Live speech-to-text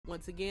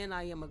Once again,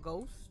 I am a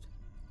ghost.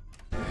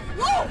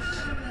 Whoa!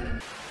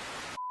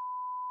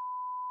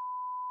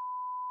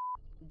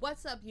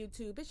 What's up,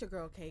 YouTube? It's your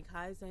girl, K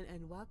Kaizen,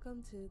 and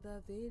welcome to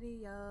the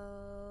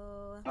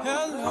video.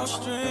 Hello,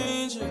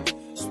 stranger.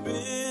 It's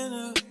been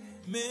a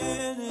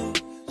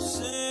minute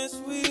since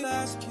we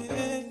last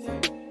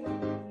kicked.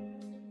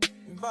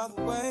 And by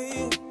the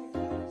way,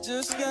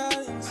 just got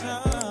in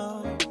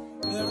town,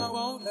 and I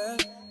won't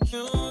let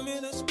you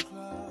in this club.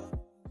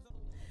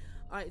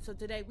 Alright, so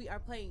today we are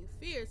playing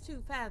Fears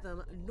to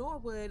Fathom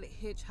Norwood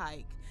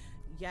Hitchhike.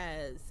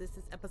 Yes, this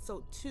is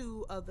episode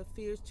 2 of the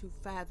Fears to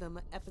Fathom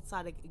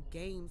episodic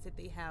games that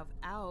they have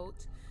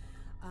out.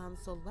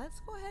 So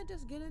let's go ahead and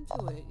just get into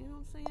it. You know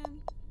what I'm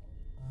saying?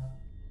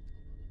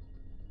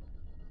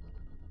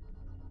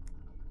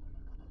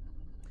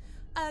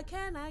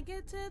 Can I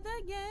get to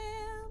the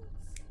yams?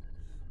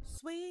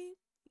 Sweet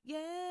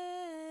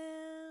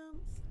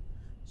yams.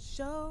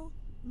 Show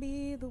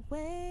me the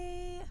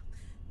way,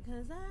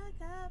 'cause I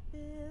got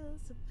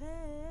bills to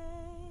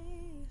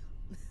pay.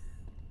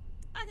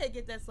 I can't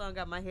get that song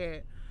out my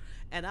head.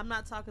 And I'm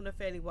not talking the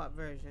Fetty Wap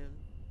version.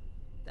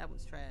 That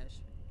one's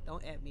trash.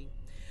 Don't at me.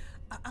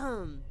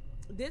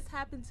 This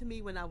happened to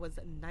me when I was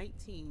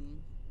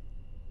 19.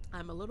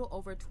 I'm a little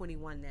over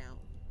 21 now.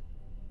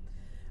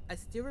 I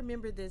still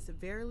remember this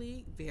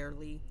very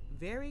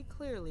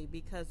clearly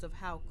because of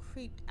how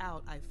creeped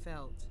out I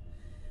felt.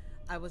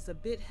 I was a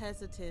bit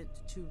hesitant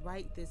to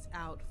write this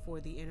out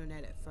for the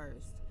internet at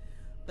first,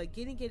 but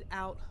getting it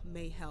out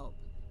may help,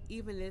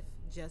 even if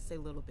just a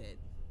little bit.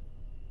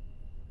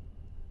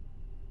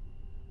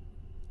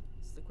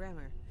 It's the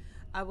grammar.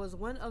 I was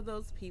one of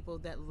those people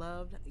that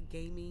loves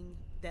gaming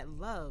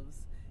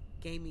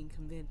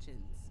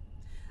conventions.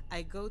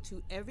 I go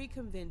to every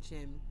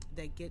convention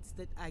that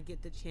I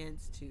get the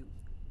chance to.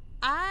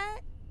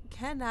 I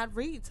cannot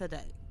read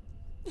today.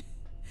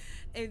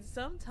 And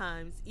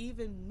sometimes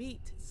even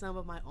meet some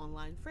of my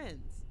online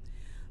friends.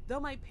 Though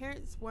my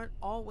parents weren't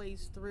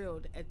always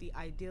thrilled at the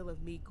idea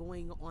of me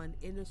going on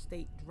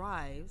interstate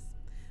drives,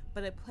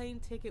 but a plane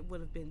ticket would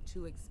have been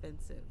too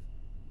expensive.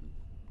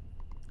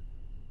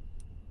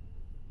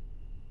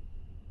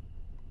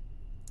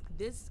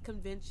 This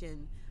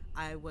convention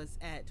I was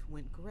at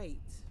went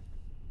great,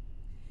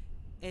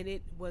 and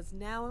it was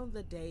now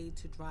the day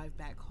to drive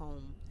back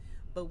home.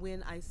 But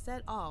when I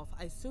set off,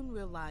 I soon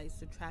realized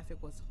the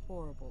traffic was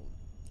horrible.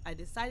 I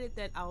decided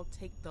that I'll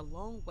take the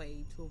long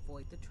way to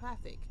avoid the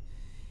traffic.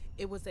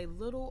 It was a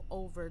little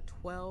over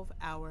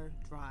 12-hour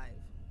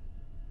drive.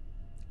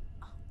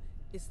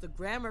 It's the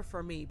grammar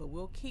for me, but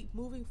we'll keep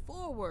moving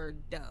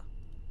forward.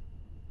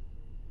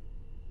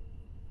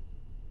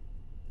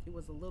 It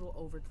was a little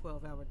over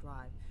 12-hour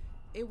drive.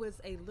 It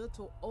was a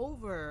little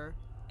over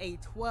a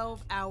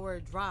 12-hour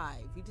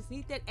drive. You just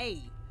need that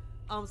A.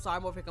 I'm sorry,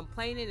 I'm over here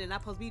complaining and I'm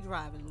supposed to be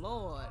driving.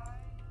 Lord.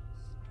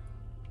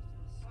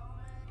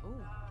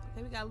 Ooh,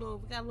 okay, we got a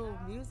little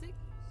music.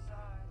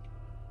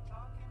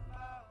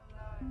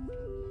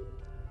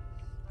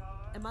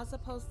 Am I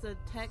supposed to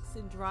text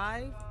and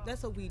drive?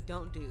 That's what we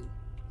don't do.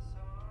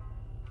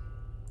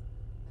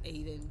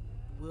 Aiden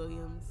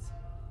Williams.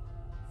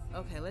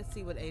 Okay, let's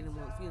see what Aiden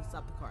wants. We can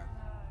stop the car.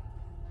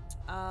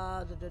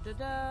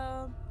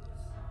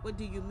 What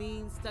do you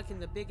mean? Stuck in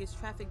the biggest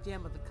traffic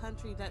jam of the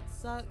country? That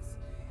sucks.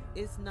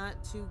 It's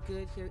not too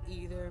good here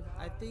either.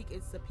 I think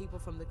it's the people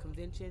from the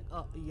convention.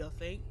 Oh, you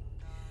think?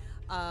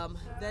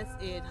 That's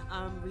it.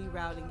 I'm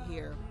rerouting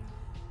here.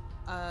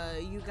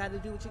 You gotta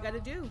do what you gotta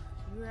do.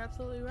 You're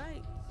absolutely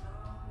right.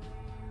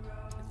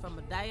 It's from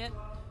a diet.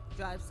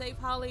 Drive safe,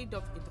 Holly.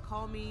 Don't forget to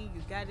call me.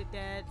 You got it,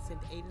 Dad. Send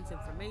Aiden's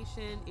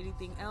information.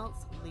 Anything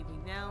else?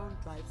 Leaving now.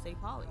 Drive safe,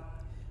 Holly.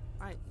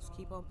 All right, just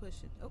keep on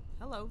pushing. Oh,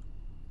 hello.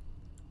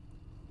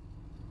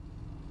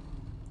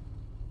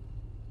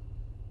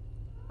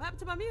 What happened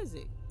to my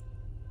music?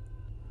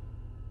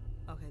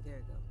 Okay, there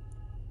you go.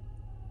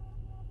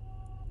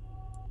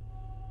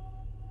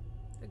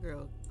 That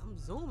girl, I'm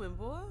zooming,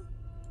 boy.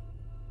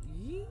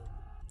 Yee.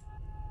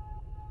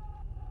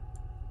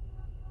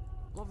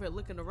 I'm over here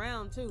looking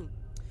around too.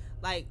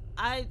 Like,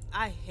 I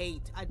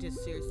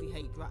just seriously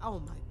hate drive. Oh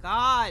my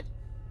God,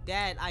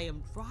 Dad, I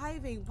am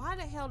driving. Why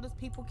the hell does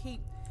people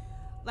keep,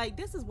 like,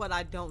 this is what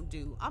I don't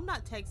do. I'm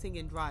not texting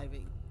and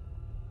driving.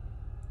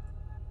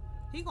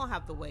 He gonna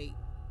have to wait.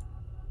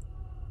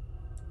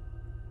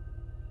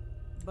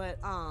 But,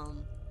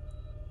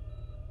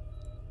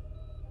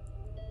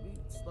 we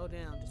slow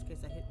down just in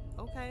case I hit.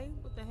 Okay,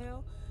 what the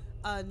hell?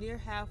 Near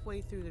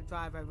halfway through the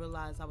drive, I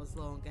realized I was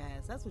low on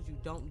gas. That's what you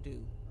don't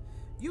do.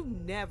 You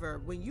never,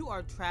 when you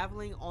are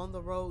traveling on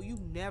the road, you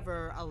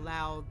never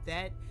allow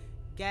that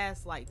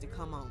gas light to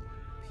come on.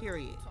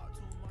 Period.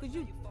 Cause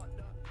you.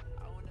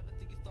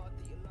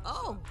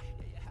 Oh.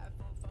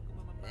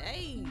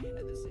 Hey.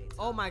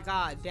 Oh my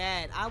God,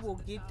 Dad. I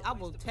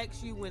will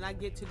text you when I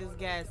get to this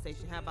gas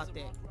station. How about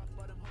that?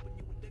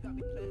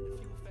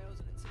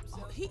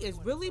 Oh, he is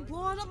really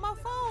blowing up my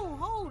phone.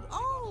 Hold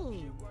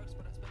on.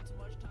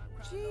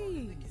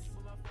 Jeez.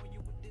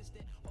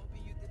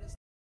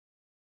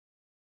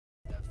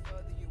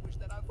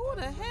 Who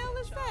the hell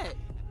is that?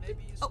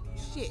 Oh,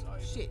 shit.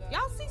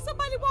 Y'all see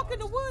somebody walk in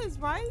the woods,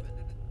 right?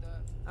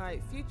 All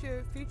right,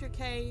 future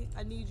K,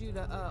 I need you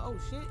to, oh,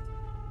 shit.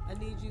 I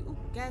need you, ooh,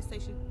 gas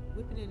station.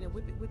 Whip it in there,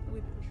 whip it.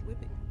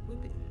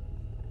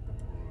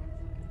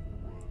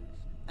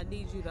 I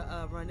need you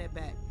to, run that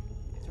back,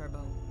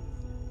 Turbo.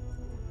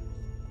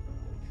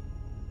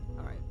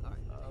 All right.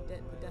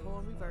 Put that whole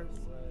in reverse.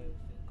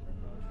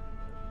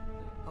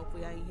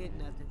 Hopefully I ain't hit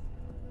nothing.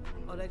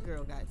 Oh, that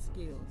girl got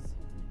skills.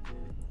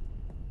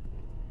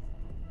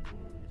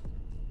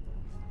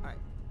 Alright.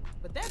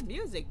 But that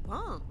music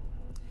bump.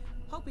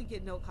 Hope we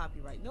get no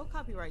copyright. No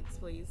copyrights,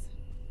 please.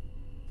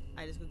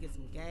 Alright, let's go get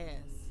some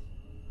gas.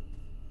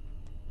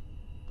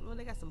 Oh,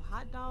 they got some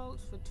hot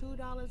dogs for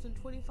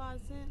 $2.25.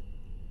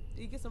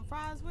 You get some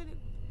fries with it?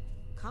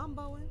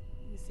 Comboing.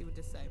 Let me see what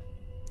this say.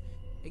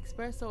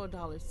 Espresso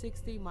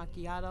 $1.60,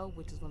 macchiato,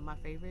 which is one of my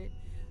favorite.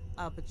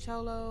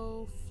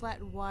 Pacholo,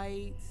 flat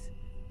white,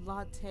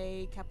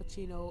 latte,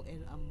 cappuccino,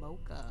 and a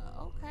mocha.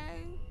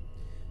 Okay,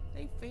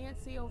 they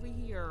fancy over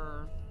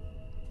here.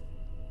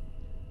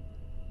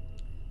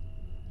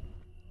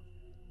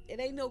 It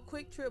ain't no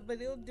Quick Trip, but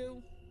it'll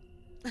do.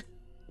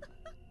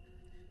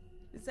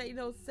 This ain't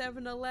no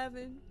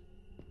 7-Eleven.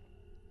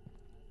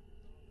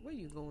 Where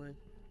you going?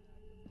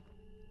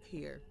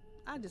 Here.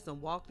 I just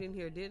done walked in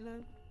here, didn't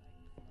I?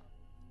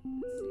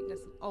 See,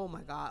 that's, oh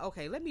my God.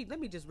 Okay, let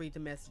me just read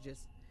the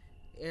messages.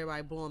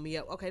 Everybody blowing me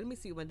up. Okay, let me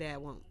see what my dad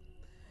wants.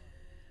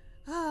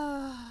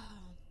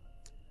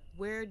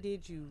 Where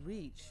did you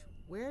reach?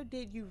 Where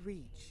did you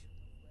reach?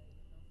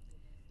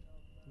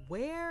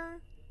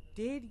 Where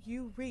did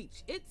you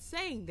reach? It's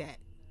saying that.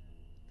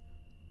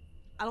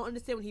 I don't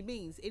understand what he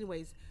means.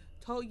 Anyways,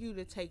 told you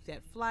to take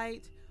that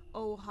flight.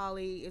 Oh,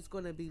 Holly, it's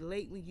going to be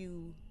late when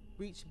you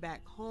reach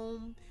back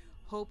home.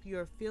 Hope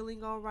you're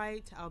feeling all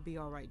right. I'll be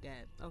all right,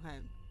 Dad. Okay.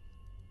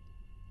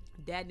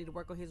 Dad need to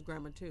work on his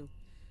grammar too.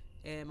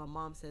 And my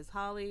mom says,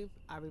 Holly.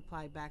 I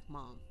reply back,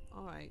 Mom.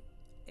 All right.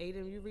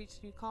 Aiden,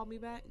 you called me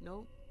back?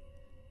 Nope.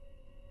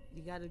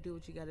 You got to do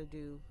what you got to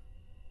do.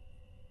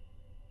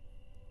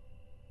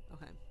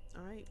 Okay.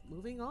 All right.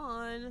 Moving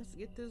on. Let's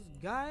get this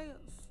gas.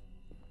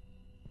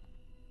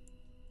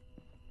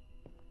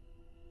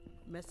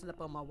 Messing up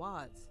on my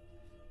watts.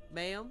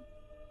 Ma'am?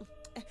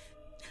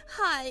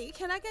 Hi.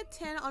 Can I get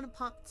 10 on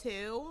pump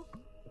 2?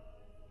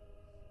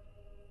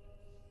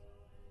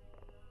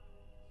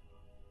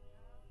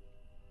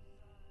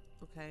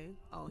 Okay.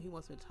 Oh, he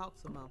wants me to talk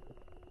some more.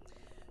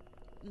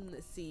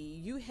 Let's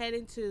see. You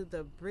heading to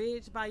the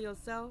bridge by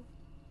yourself?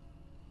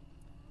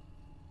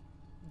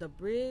 The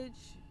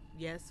bridge?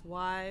 Yes.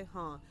 Why?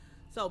 Huh?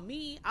 So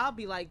me, I'll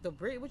be like, the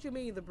bridge? What you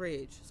mean the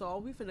bridge? So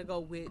we finna go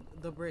with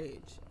the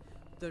bridge.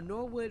 The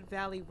Norwood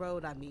Valley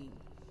Road, I mean.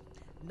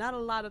 Not a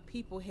lot of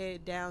people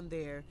head down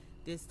there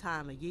this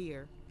time of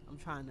year. I'm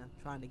trying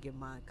to get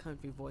my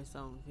country voice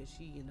on because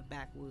she in the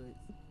backwoods.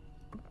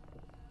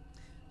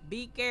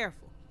 Be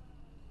careful.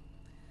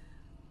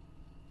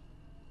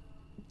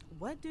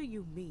 What do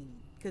you mean?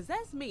 Because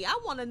that's me. I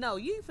want to know.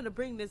 You ain't finna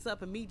bring this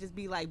up and me just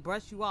be like,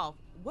 brush you off.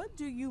 What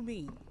do you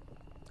mean?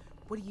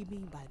 What do you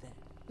mean by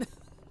that?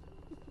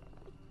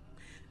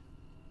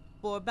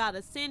 For about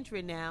a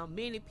century now,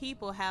 many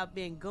people have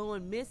been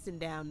going missing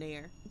down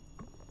there.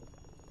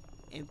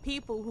 And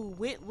people who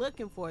went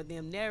looking for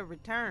them never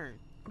returned.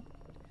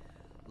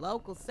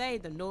 Locals say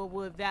the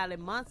Norwood Valley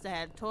monster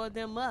had tore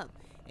them up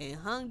and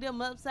hung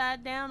them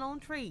upside down on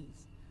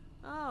trees.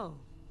 Oh.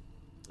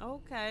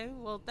 Okay,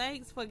 well,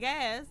 thanks for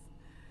gas.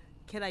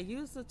 Can I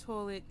use the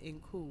toilet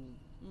and cool?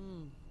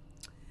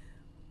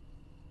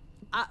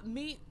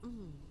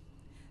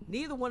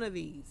 Neither one of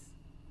these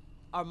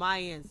are my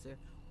answer.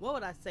 What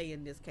would I say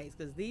in this case?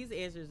 Because these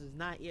answers is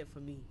not it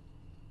for me.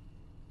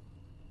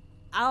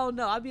 I don't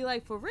know. I'd be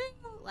like, for real?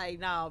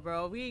 Like, nah,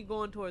 bro, we ain't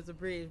going towards the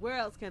bridge. Where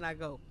else can I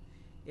go?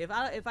 If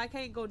I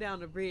can't go down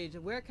the bridge,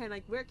 where can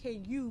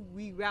you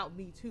reroute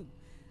me to?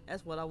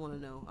 That's what I want to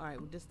know. All right,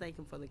 well, just thank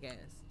him for the gas.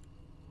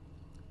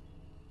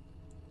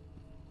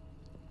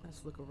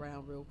 Let's look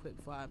around real quick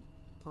before I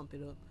pump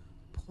it up.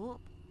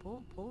 Pump.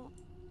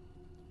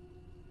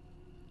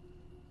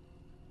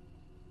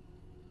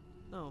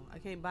 No, I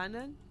can't buy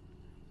none.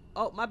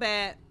 Oh, my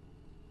bad.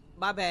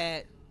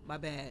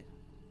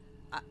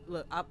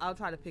 Look, I'll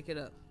try to pick it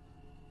up.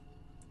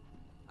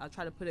 I'll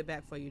try to put it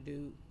back for you,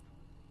 dude.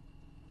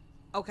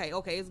 Okay,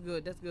 it's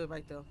good. That's good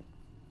right there.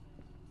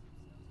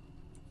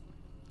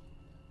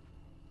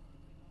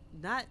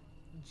 Not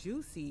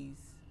Juicy's.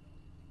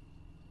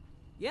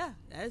 Yeah,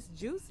 that's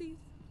Juicy's.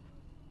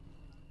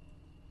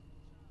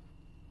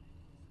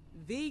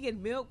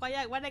 Vegan milk.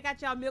 Why they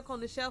got y'all milk on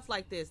the shelf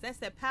like this? That's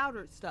that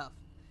powdered stuff.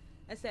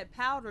 That's that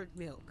powdered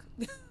milk.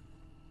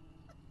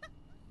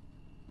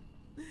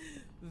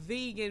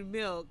 Vegan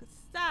milk.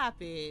 Stop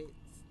it.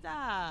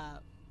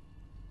 Stop.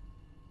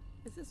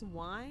 Is this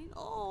wine?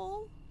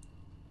 Oh.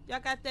 Y'all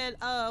got that,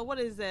 what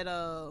is that,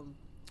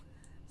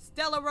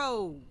 Stella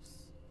Rose.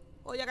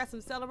 Oh, y'all got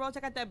some Stella Rose. I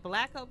got that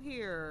black up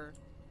here.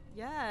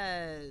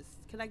 Yes.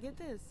 Can I get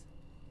this?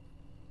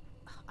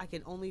 I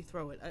can only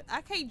throw it.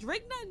 I can't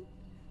drink nothing.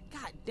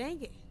 God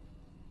dang it.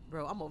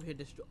 Bro, I'm over here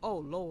oh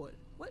Lord.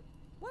 What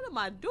am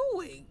I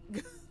doing?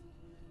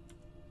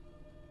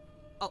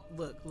 Oh,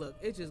 look,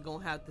 it's just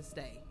gonna have to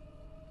stay.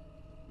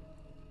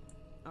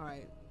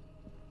 Alright.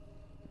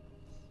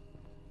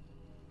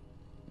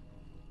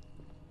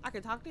 I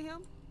can talk to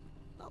him?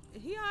 Oh,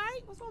 he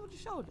alright? What's wrong with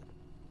your shoulder?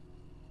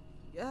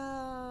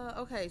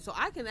 Okay, so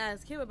I can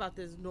ask him about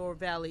this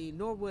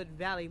Norwood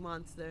Valley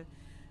monster.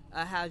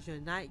 How's your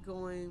night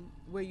going?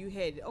 Where you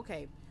headed?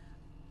 Okay.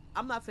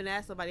 I'm not finna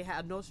ask somebody,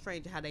 no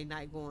stranger, how they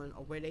night going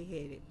or where they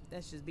headed.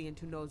 That's just being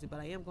too nosy. But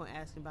I am gonna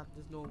ask him about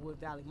this Norwood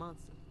Valley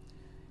monster.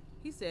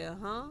 He said,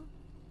 huh?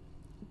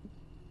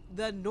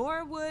 The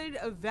Norwood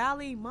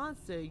Valley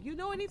monster. You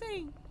know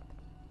anything?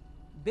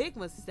 Big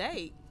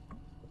mistake.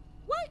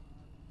 What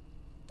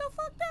the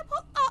fuck that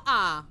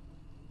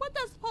what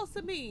that's supposed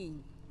to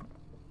mean?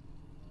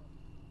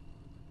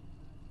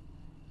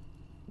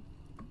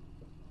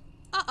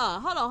 Hold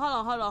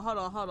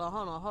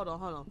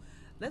on.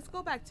 Let's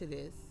go back to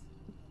this.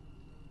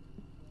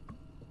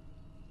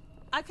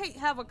 I can't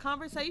have a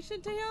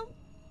conversation to him?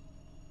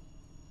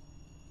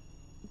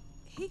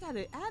 He got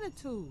an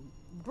attitude.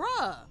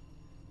 Bruh.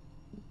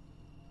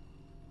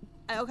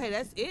 Okay,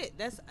 that's it.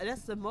 That's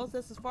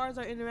as far as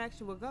our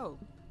interaction will go.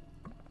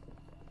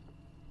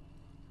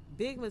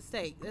 Big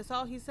mistake. That's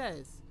all he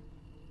says.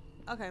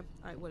 Okay.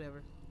 Alright,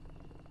 whatever.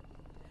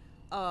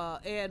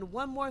 And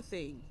one more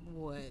thing.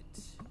 What?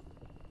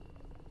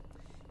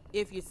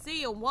 If you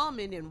see a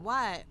woman in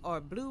white or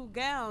blue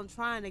gown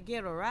trying to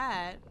get a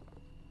ride,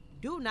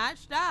 do not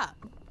stop.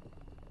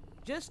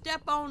 Just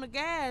step on the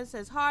gas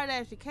as hard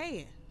as you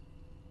can.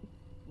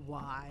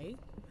 Why?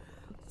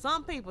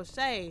 Some people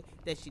say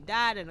that she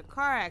died in a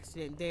car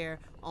accident there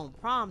on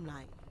prom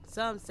night.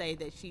 Some say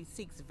that she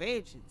seeks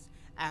vengeance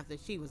after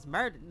she was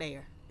murdered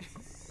there.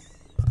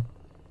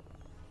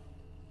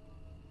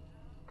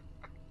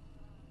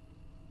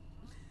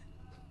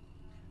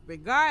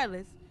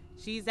 Regardless,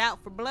 she's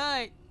out for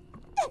blood.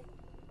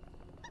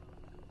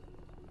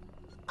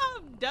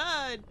 I'm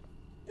done.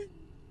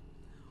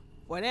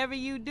 Whatever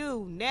you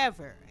do,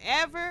 never,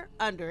 ever,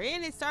 under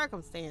any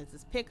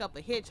circumstances, pick up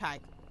a hitchhiker.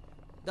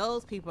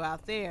 Those people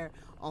out there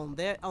on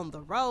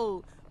the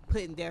road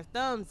putting their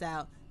thumbs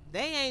out, they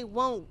ain't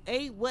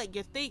what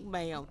you think,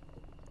 ma'am.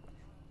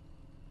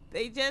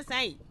 They just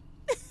ain't.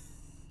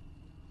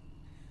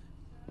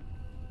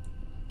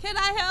 Can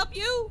I help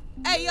you?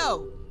 Hey,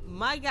 yo,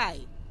 my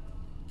guy.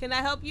 Can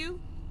I help you?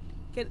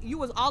 You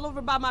was all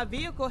over by my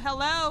vehicle.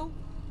 Hello?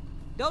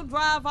 Don't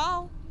drive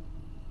off.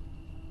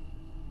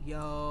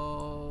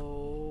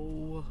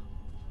 Yo.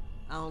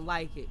 I don't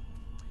like it.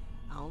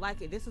 I don't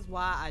like it. This is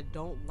why I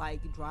don't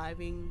like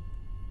driving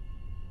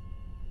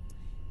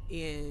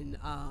in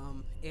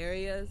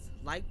areas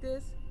like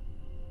this.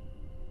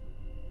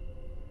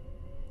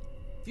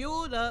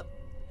 Fueled up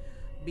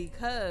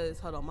because,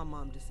 hold on, my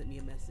mom just sent me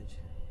a message.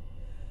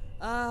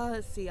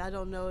 Let's see, I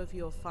don't know if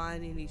you'll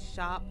find any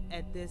shop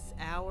at this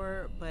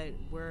hour, but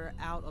we're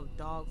out of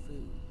dog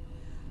food.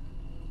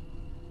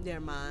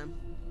 Never mind.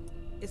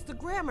 It's the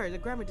grammar. The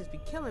grammar just be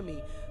killing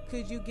me.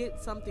 Could you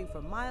get something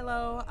from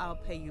Milo? I'll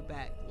pay you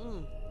back.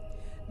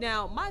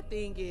 Now, my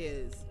thing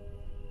is,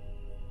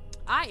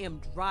 I am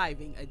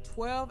driving a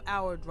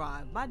 12-hour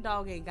drive. My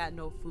dog ain't got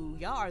no food.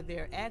 Y'all are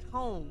there at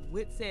home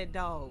with said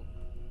dog.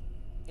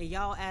 And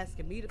y'all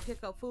asking me to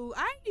pick up food.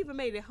 I ain't even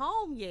made it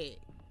home yet.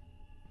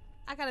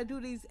 I gotta do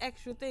these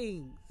extra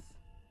things.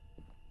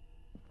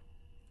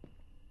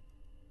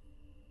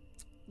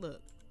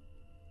 Look.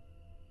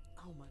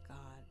 Oh my God.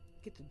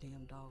 Get the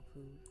damn dog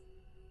food.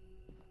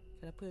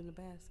 Can I put it in the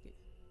basket?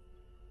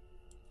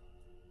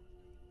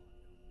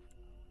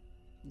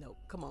 Nope.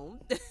 Come on.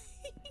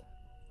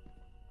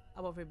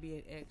 I'm over here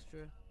being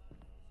extra.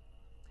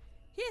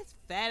 His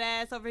fat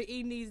ass over here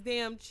eating these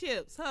damn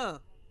chips, huh?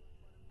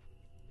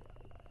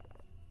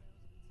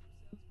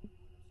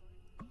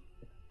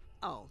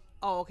 Oh,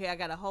 okay, I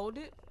gotta hold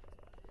it.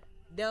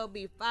 There'll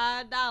be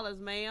 $5,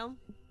 ma'am.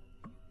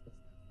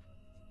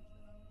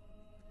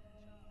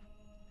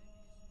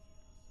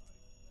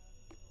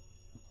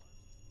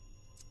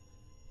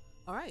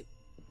 All right.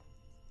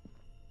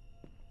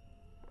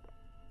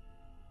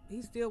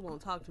 He still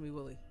won't talk to me,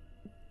 will he?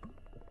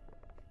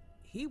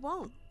 He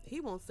won't. He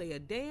won't say a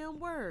damn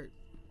word.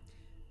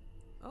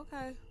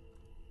 Okay.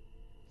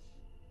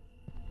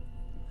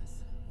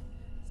 Let's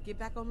get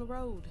back on the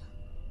road.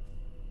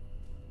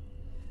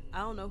 I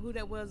don't know who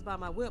that was by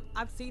my whip.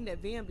 I've seen that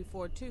van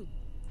before too.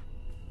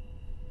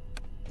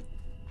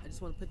 I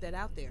just want to put that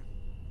out there.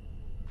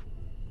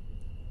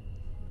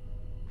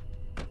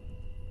 All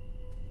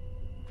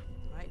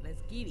right,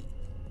 let's get it.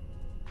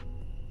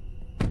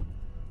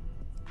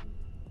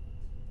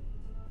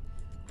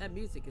 That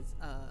music is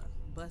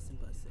bussin',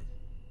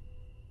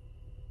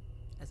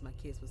 as my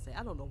kids would say.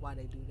 I don't know why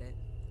they do that.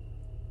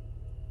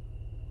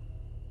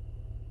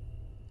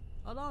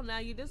 Hold on now,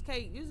 you just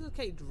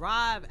can't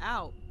drive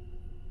out.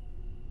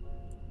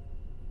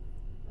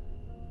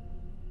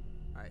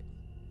 Alright.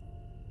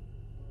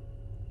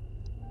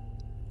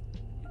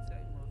 You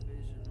take my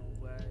vision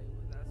away,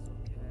 but that's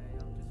okay.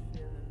 I'm just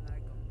feeling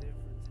like I'm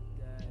different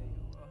today.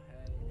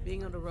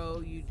 Being on the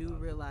road, you do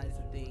realize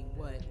a thing.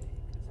 What?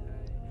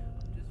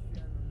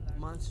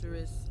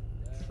 Monsters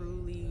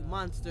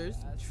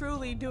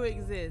truly do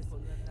exist.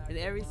 And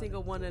every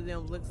single one of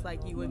them looks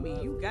like you and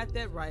me. You got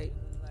that right.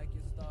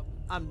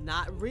 I'm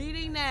not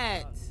reading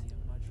that.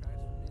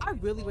 I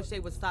really wish they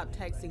would stop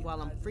texting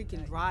while I'm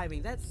freaking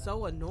driving. That's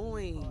so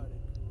annoying.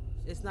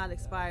 It's not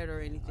expired or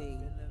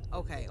anything.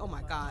 Okay, oh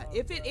my God.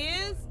 If it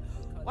is,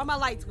 why my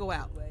lights go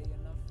out?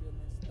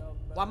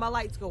 Why my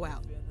lights go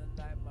out?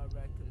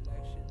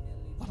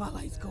 Why my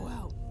lights go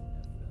out?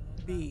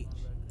 Bitch.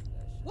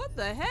 What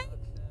the heck?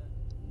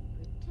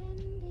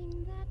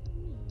 Pretending that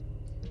means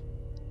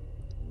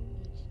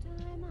each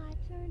time I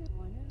turn a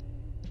corner,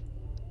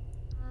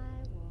 I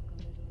walk a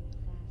little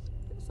faster.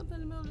 There's something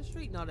in the middle of the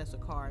street. No, that's a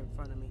car in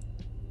front of me.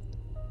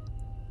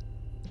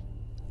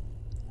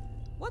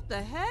 What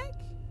the heck?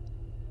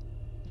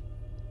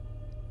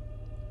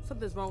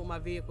 Something's wrong with my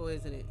vehicle,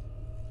 isn't it?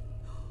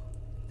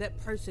 That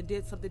person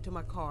did something to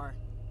my car.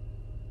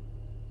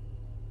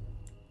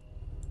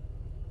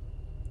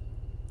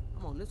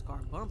 I'm on this car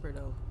bumper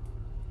though.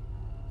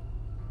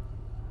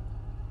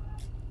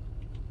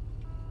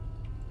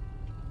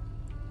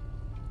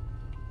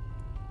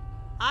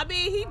 I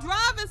mean, he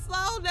driving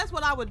slow. That's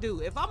what I would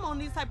do. If I'm on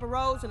these type of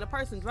roads and the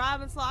person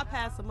driving slow, I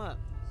pass them up.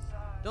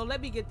 Don't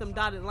let me get them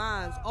dotted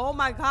lines. Oh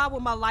my God,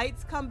 when my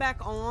lights come back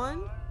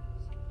on,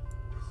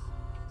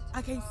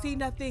 I can't see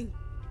nothing.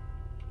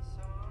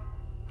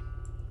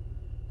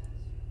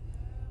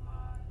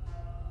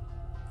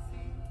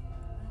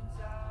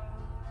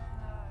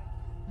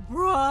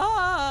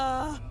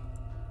 Bruh.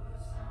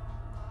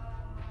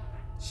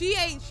 She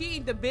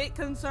ain't the bit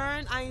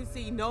concerned. I ain't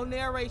see no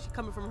narration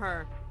coming from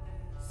her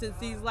since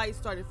these lights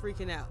started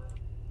freaking out.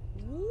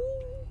 Woo.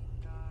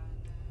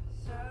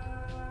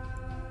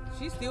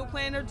 She's still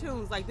playing her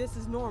tunes like this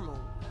is normal.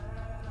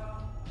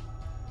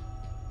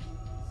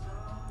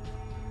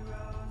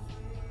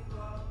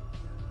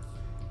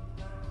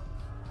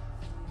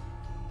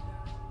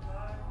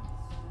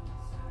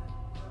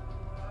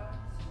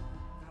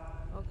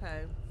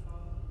 Okay.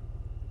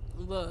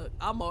 Look,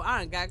 I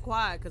done got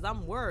quiet because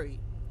I'm worried.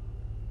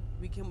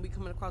 We coming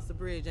across the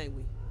bridge, ain't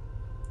we?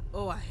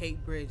 Oh, I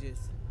hate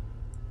bridges.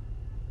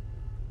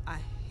 I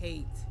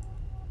hate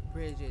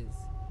bridges.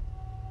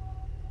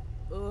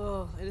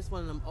 Ugh, and it's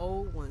one of them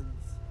old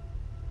ones.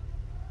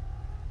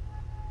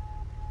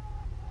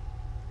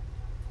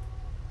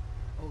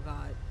 Oh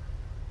God.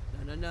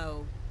 No, no,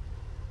 no.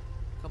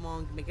 Come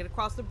on, make it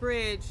across the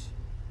bridge.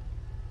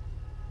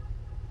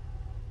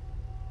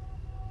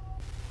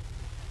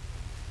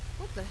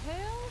 What the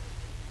hell?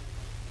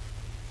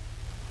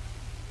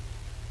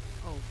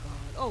 Oh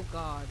God, oh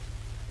God.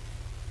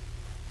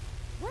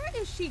 Where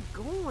is she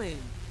going?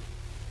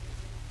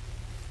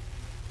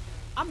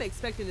 I'm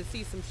expecting to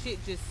see some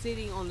shit just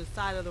sitting on the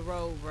side of the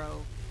road,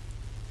 bro.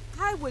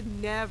 I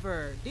would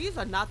never. These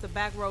are not the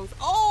back roads.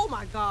 Oh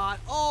my God,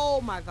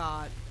 oh my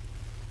God.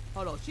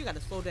 Hold on, she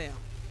gotta slow down.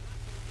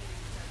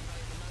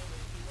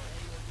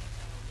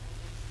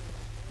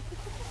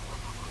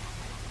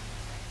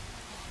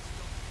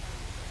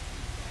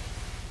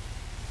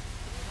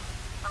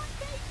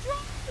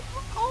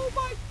 Oh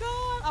my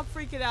God, I'm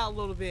freaking out a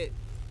little bit.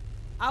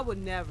 I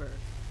would never.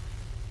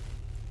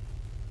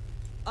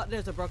 Oh,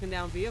 there's a broken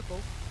down vehicle.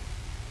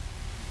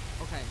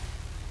 Okay.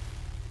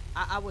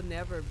 I would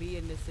never be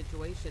in this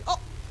situation. Oh,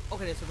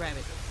 okay, there's a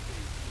rabbit.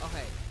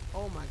 Okay.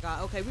 Oh my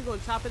God. Okay, we're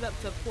gonna chop it up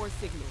to poor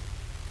signal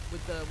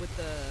with the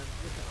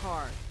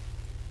car,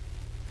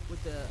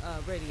 with the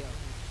radio.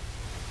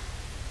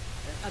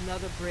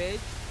 Another bridge.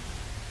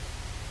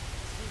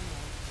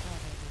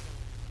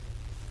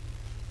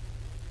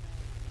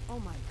 Oh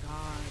my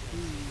God,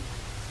 dude.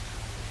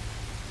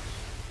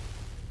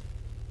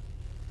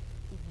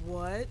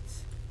 What?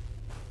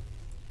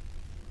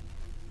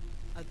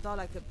 I thought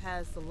I could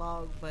pass the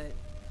log, but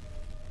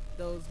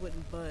those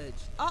wouldn't budge.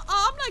 I'm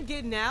not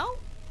getting out.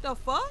 The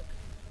fuck?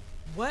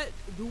 What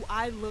do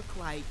I look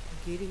like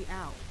getting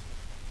out?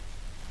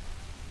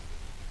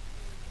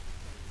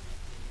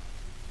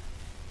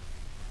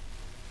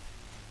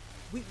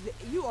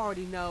 You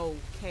already know,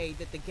 Kay,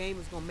 that the game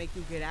is gonna make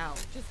you get out.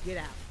 Just get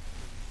out.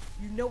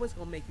 You know it's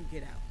gonna make you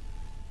get out.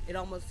 It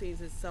almost seems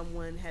as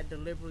someone had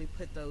deliberately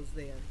put those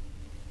there.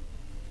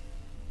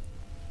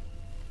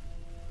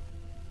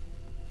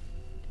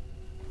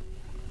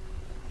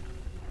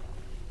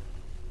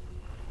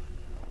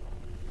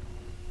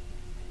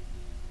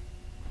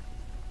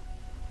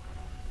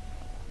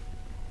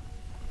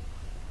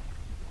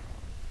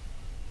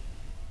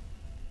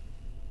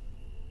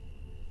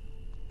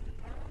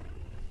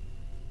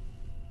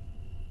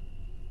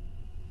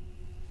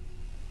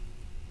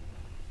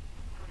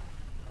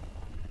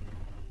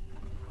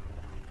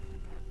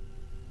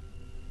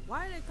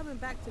 Why are they coming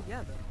back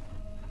together?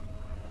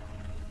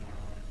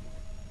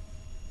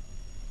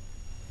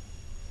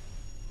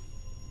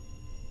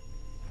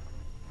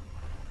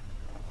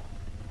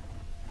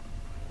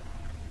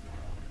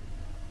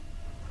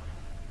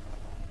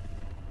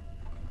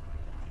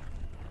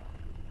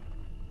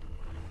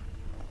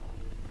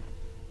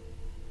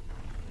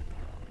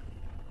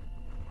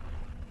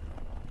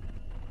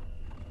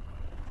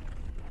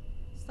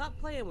 Stop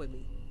playing with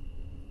me.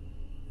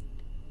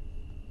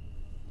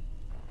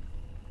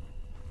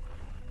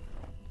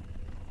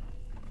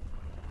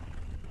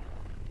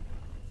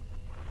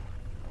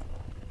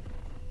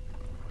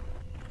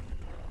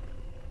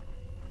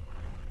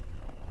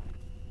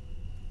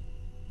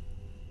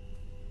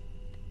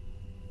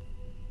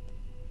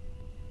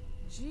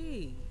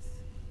 Jeez.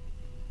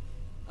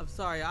 I'm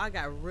sorry, I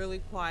got really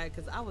quiet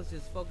because I was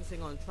just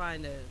focusing on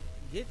trying to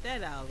get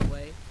that out of the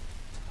way.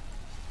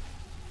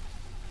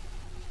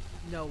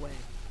 No way.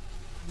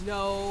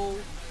 No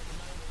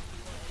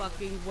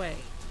fucking way.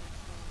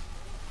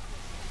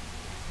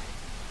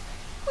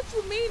 What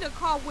you mean the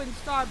car wouldn't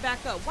start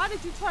back up? Why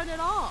did you turn it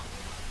off?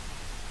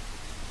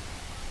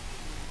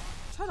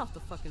 Turn off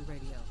the fucking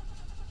radio.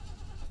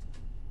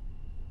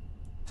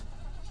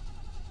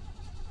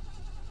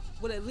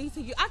 Well, at least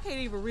I can't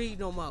even read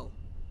no more.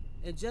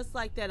 And just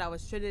like that, I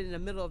was stranded in the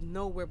middle of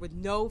nowhere with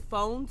no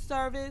phone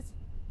service.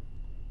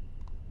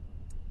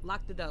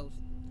 Lock the doors.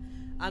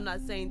 I'm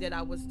not saying that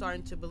I was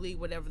starting to believe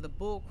whatever the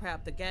bull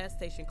crap the gas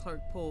station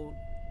clerk pulled.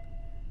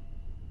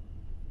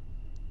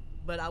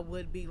 But I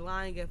would be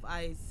lying if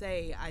I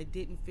say I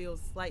didn't feel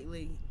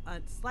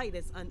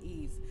slightest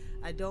unease.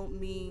 It don't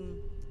mean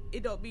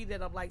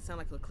that I'm like sound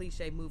like a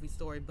cliche movie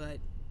story, but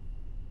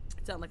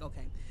it sounds like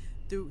okay.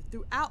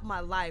 Throughout my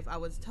life, I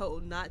was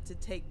told not to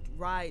take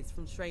rides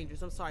from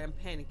strangers. I'm sorry, I'm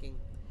panicking.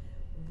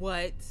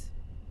 What?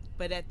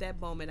 But at that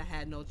moment, I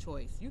had no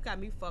choice. You got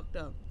me fucked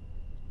up.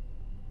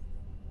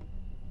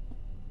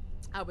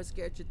 I was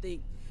scared to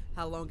think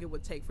how long it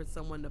would take for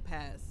someone to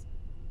pass.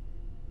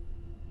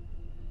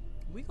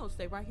 We gonna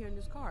stay right here in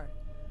this car.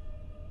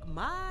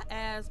 My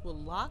ass will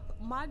lock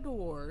my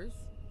doors.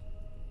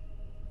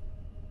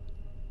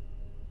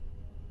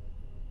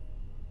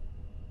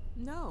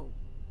 No.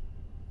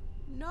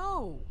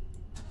 No.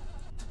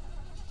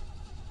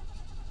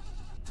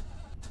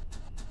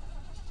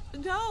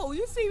 No,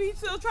 you see me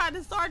still trying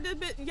to start this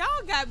bit. Y'all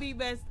got me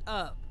messed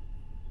up.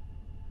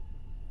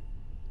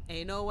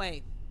 Ain't no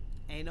way.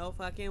 Ain't no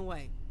fucking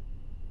way.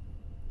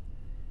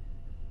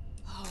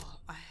 Oh,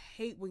 I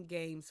hate when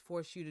games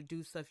force you to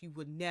do stuff you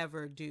would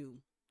never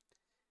do.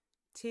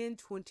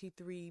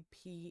 10:23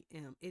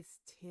 p.m. It's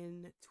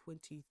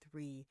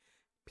 10:23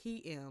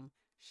 p.m.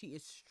 She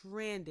is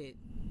stranded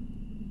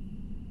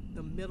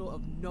the middle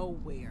of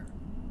nowhere.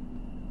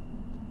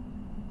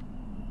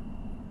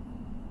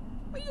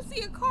 Where you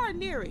see a car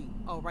nearing?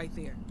 Oh, right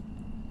there.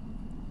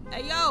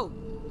 Hey, yo!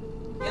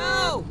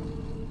 Yo!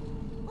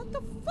 What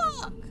the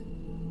fuck?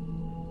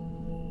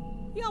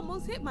 He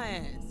almost hit my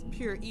ass.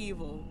 Pure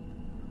evil.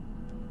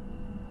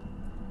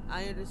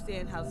 I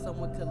understand how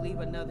someone could leave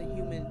another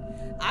human.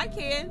 I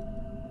can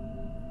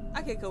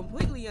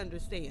completely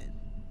understand.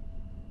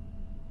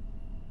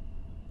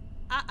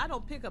 I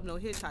don't pick up no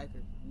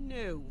hitchhiker.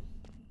 No.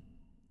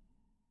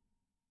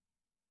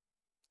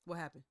 What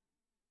happened?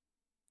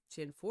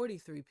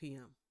 10:43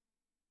 p.m.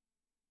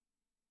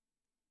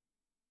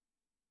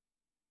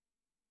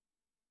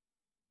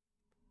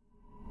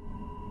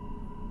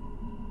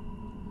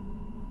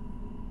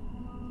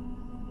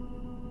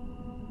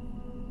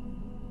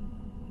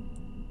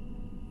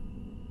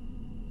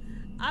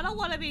 I don't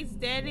want to be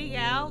standing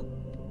outside.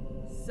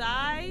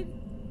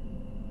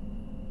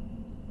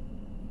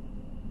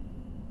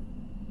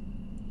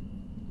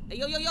 Hey,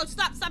 yo,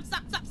 stop.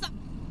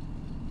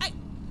 Hey,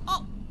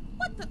 oh,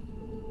 what the?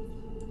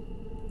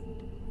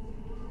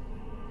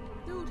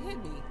 Dude hit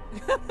me.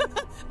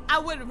 I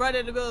wouldn't run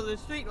in the middle of the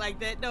street like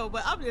that, no,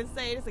 but I'm just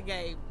saying it's a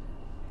game.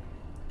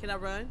 Can I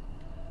run?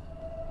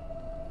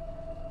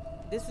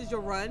 This is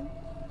your run?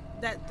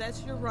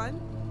 That's your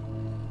run?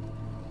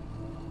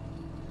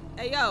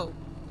 Hey, yo.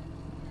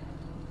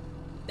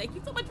 Thank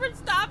you so much for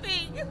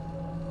stopping.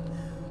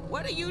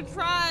 What are you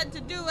trying to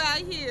do out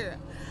here?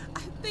 I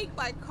think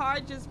my car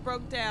just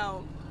broke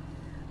down.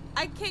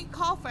 I can't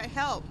call for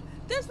help.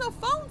 There's no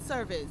phone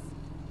service.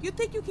 You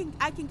think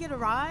I can get a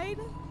ride?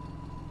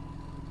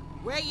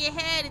 Where you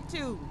headed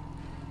to?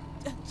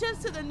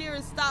 Just to the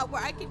nearest stop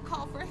where I can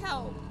call for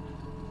help.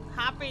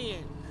 Hop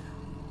in.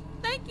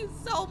 Thank you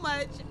so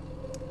much.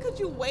 Could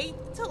you wait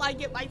till I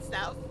get my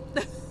stuff?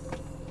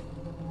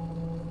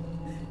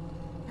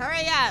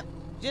 Hurry up.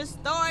 Just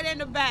throw it in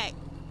the back.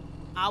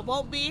 I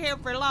won't be here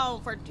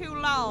for too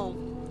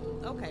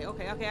long. Okay,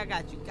 I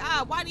got you.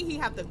 God, why did he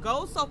have to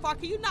go so far?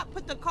 Can you not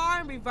put the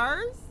car in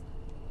reverse?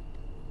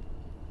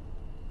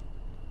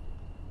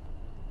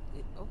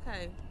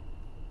 Okay.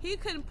 He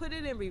couldn't put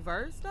it in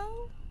reverse,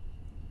 though?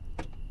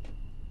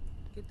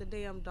 Get the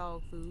damn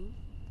dog food.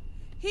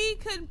 He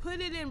couldn't put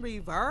it in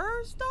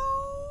reverse,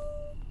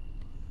 though?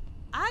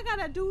 I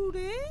gotta do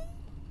this?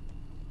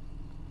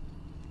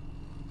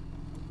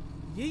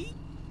 Yeet.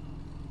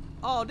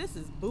 Oh, this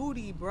is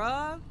booty,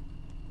 bruh.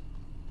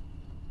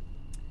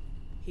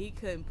 He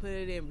couldn't put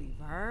it in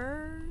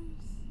reverse.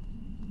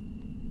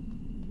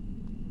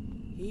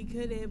 He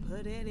couldn't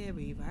put it in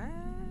reverse.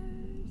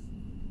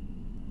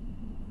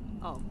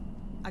 Oh.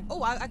 I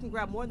can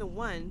grab more than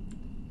one,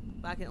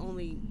 but I can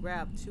only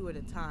grab two at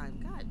a time.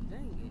 God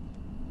dang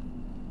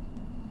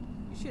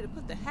You should have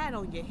put the hat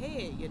on your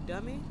head, you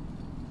dummy.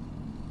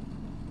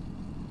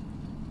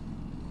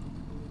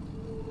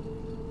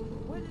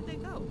 Where did they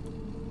go?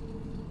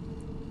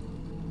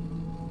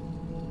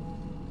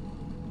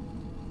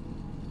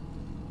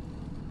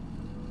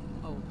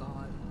 Oh,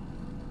 God.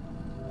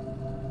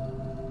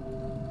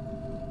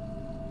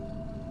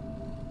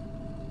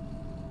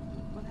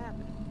 What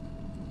happened?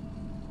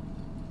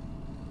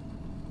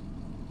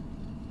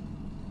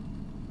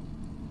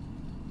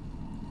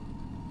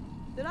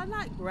 Did I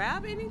not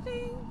grab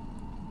anything?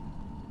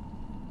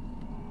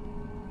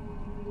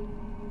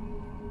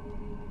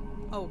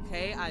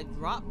 Okay, I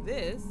dropped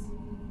this.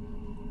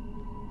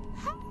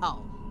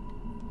 How?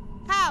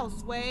 How,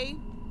 Sway?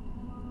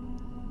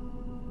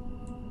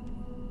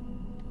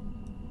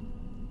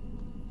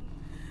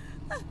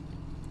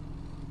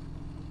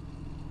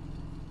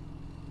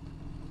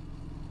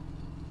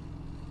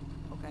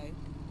 Okay,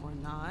 or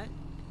not.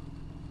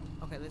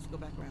 Okay, let's go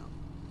back around.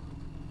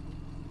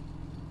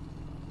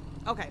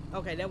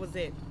 Okay, that was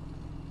it.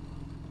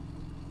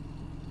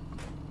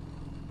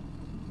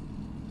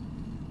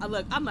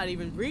 Look, I'm not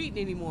even reading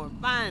anymore.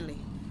 Finally.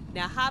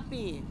 Now hop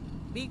in.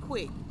 Be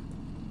quick.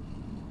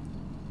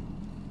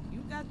 You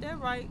got that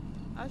right.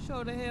 I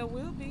sure the hell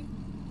will be.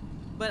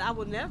 But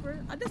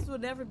this will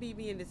never be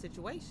me in this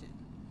situation.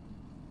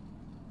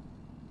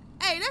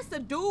 Hey, that's the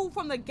dude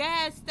from the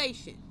gas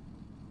station.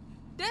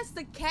 That's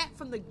the cat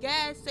from the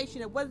gas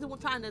station that wasn't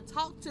trying to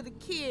talk to the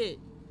kid.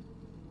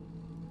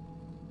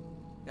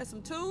 Got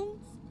some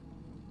tunes?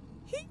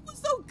 He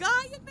was the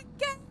guy in the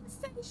gas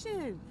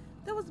station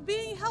that was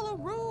being hella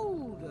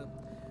rude.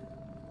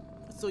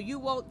 So you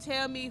won't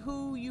tell me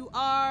who you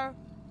are,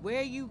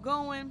 where you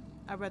going?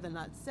 I'd rather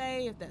not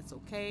say, if that's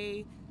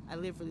okay. I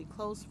live really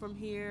close from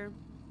here.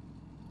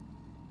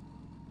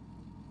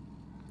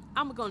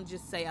 I'm gonna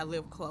just say I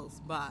live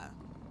close by.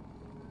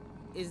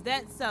 Is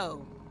that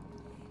so?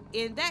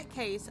 In that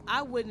case,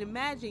 I wouldn't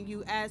imagine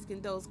you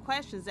asking those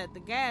questions at the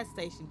gas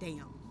station.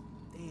 Damn.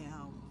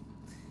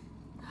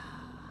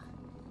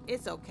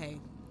 It's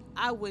okay.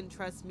 I wouldn't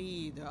trust me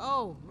either.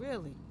 Oh,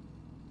 really?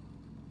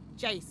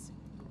 Jason.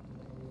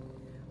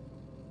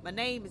 My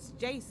name is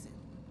Jason.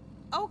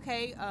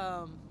 Okay,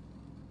 I'm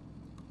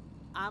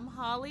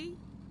Holly.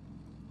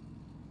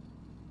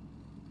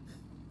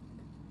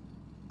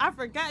 I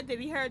forgot that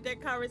he heard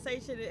that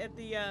conversation at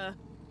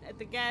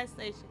the gas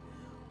station.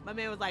 My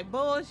man was like,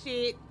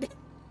 bullshit.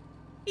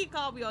 He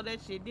called me on that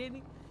shit, didn't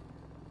he?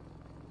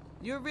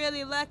 You're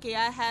really lucky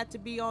I had to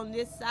be on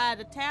this side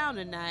of town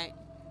tonight.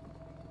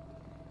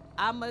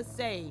 I must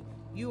say,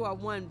 you are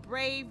one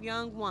brave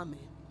young woman.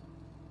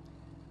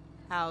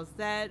 How's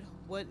that?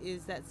 What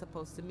is that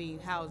supposed to mean?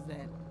 How's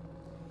that?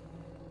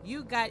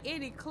 You got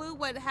any clue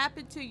what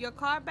happened to your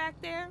car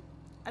back there?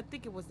 I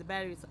think it was the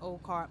battery. It's an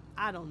old car.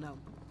 I don't know.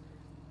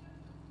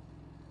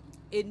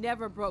 It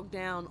never broke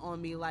down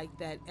on me like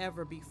that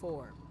ever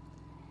before.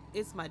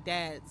 It's my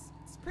dad's.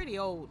 It's pretty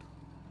old.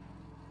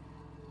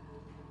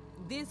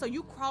 Then, so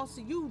you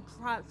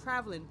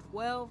traveling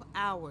 12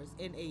 hours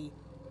in a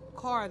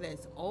car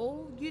that's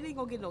old? You didn't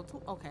go get no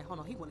tool. Okay, hold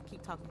on. He want to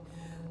keep talking.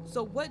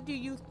 So what do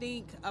you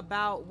think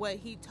about what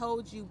he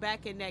told you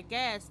back in that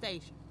gas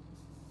station?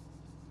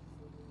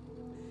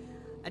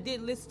 I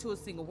didn't listen to a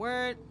single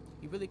word.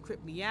 He really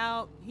creeped me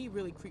out.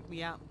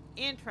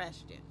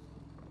 Interesting.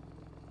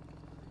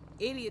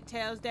 Idiot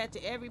tells that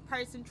to every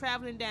person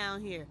traveling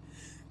down here.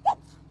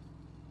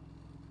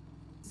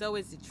 So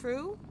is it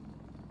true?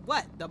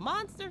 What, the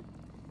monster?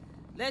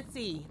 Let's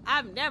see.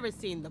 I've never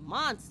seen the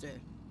monster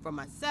for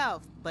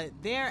myself, but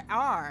there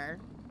are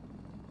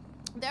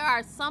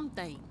some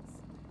things.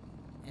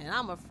 And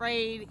I'm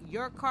afraid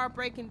your car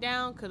breaking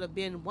down could have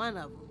been one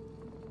of them.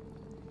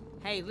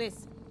 Hey,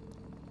 listen.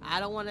 I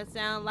don't want to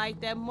sound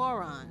like that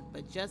moron,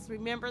 but just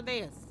remember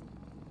this.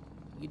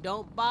 You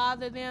don't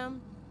bother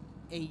them,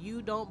 and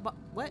you don't...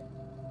 What?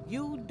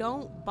 You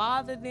don't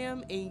bother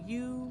them, and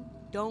you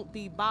don't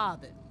be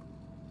bothered.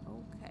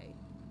 Okay.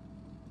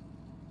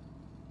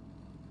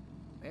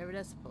 Whatever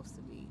that's supposed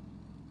to mean.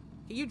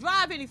 Can you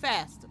drive any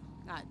faster?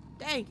 God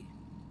dang it.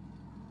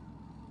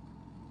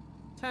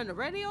 Turn the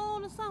radio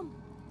on or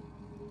something?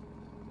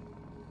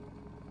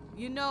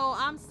 You know,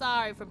 I'm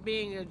sorry for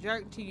being a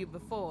jerk to you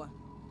before.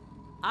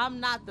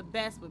 I'm not the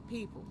best with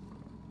people.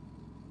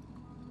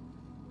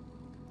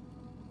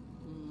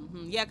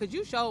 Yeah, because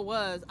you sure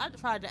was. I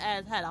tried to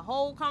had a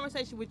whole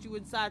conversation with you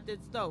inside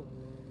that stove.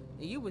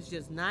 And you was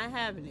just not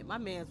having it. My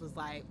man was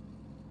like,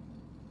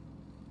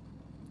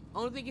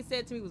 only thing he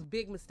said to me was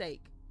big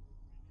mistake.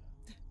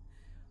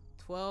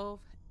 12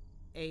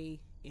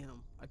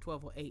 a.m. or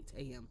 12:08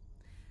 a.m.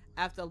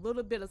 After a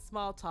little bit of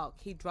small talk,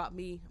 he dropped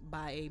me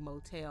by a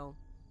motel.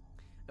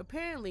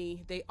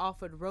 Apparently, they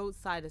offered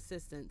roadside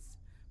assistance.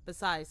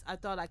 Besides, I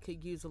thought I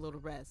could use a little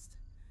rest.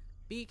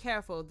 Be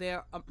careful,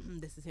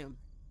 this is him.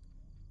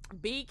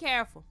 Be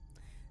careful.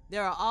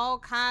 There are all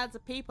kinds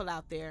of people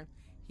out there,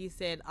 he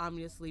said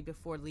ominously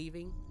before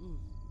leaving.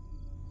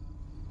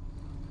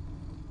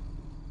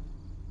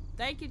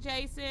 Thank you,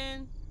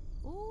 Jason.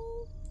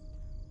 Ooh,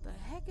 the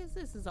heck is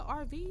this? Is an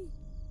RV?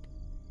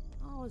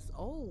 Oh, it's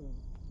old.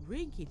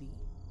 Rickety.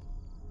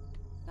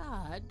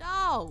 God,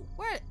 dog.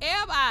 Where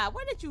am I?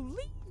 Where did you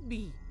leave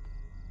me?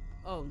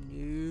 Oh,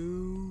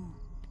 no.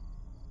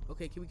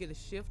 Okay, can we get a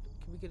shift?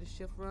 Can we get a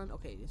shift run?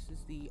 Okay, this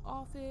is the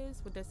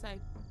office. What'd that say?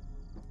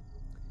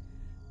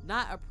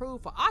 Not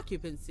approved for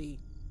occupancy.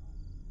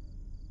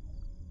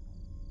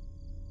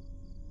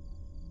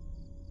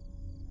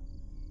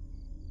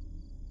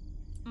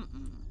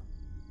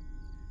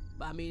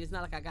 But I mean, it's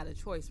not like I got a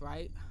choice,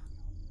 right?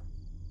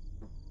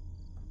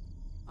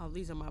 Oh,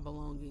 these are my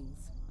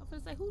belongings. I was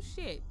gonna say, who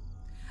shit?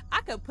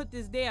 I could put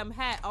this damn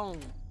hat on.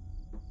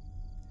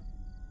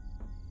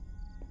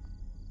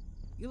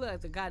 You look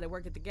like the guy that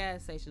worked at the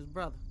gas station's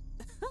brother.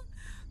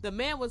 The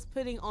man was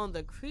putting on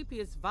the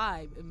creepiest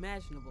vibe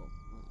imaginable.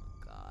 Oh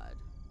my god.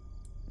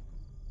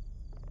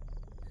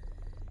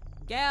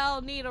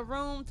 Gal need a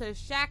room to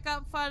shack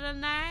up for the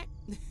night?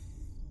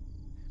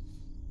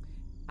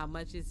 How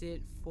much is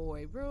it for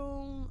a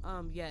room?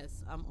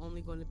 Yes, I'm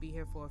only going to be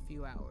here for a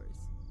few hours.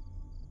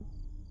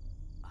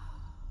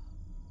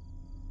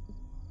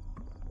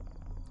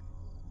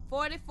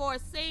 44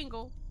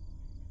 single.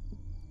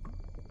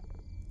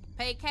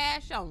 Pay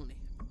cash only.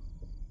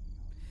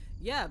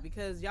 Yeah,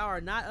 because y'all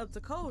are not up to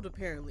code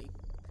apparently.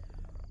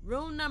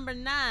 Room number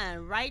 9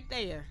 right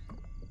there.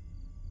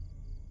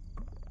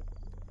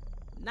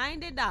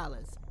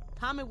 $90.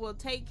 Tommy will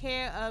take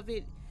care of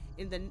it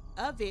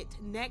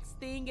next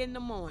thing in the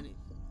morning.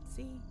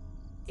 See,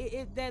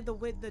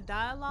 with the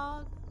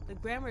dialogue, the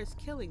grammar is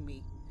killing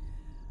me.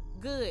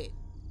 Good.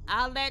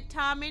 I'll let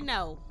Tommy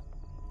know.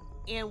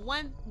 And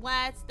one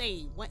last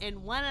thing.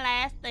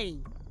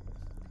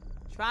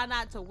 Try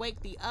not to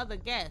wake the other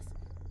guests.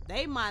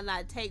 They might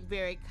not take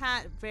very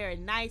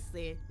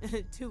nicely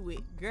to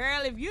it.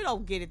 Girl, if you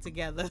don't get it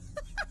together.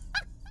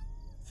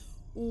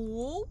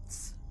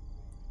 Whoops.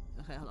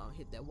 Okay, hold on.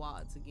 Hit that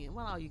wads again.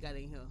 What all you got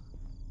in here?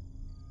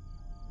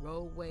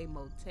 Roadway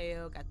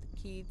motel. Got the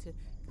key to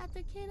my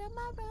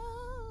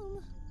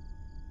room.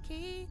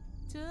 Key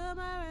to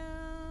my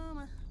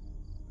room.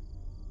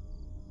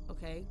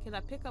 Okay, can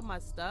I pick up my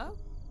stuff?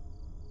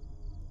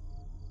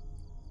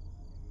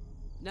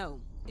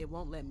 No, it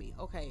won't let me.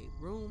 Okay,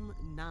 room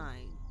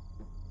 9.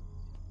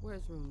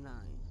 Where's room 9?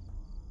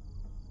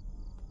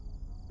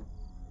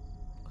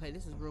 Okay,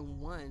 this is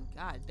room 1.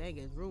 God dang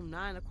it, is room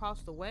 9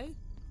 across the way?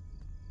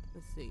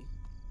 Let's see.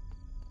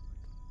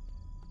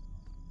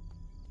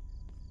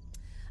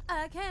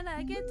 Can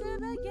I get to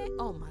the gate?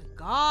 Oh my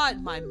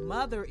god, my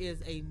mother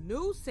is a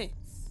nuisance.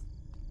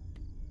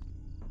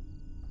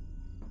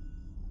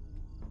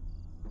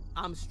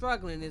 I'm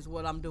struggling is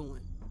what I'm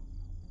doing.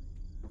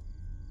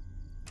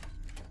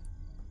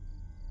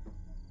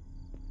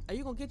 Are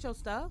you gonna get your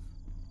stuff?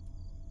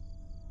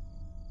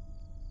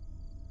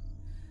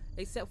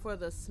 Except for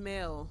the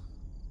smell,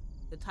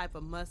 the type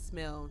of must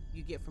smell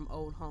you get from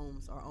old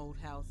homes or old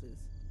houses.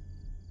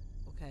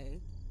 Okay.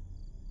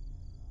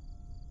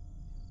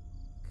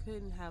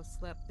 Couldn't have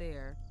slept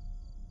there.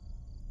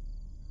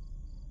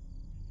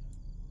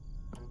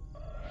 Oh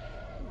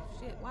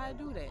shit, why I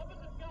do that?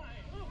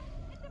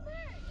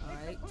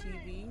 Alright,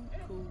 TV,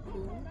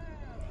 cool.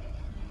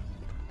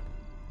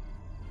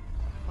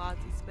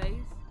 Closet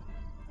space.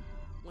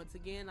 Once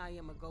again, I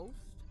am a ghost.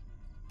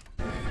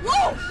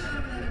 Whoa!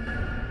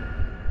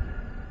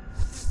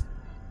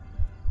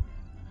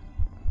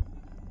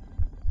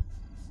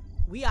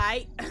 We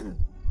aight.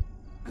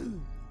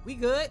 We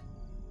good.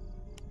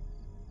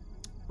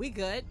 We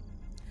good.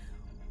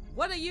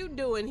 What are you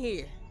doing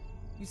here?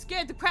 You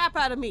scared the crap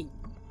out of me.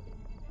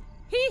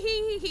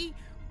 He.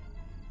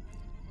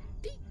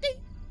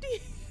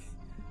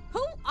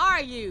 Who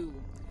are you?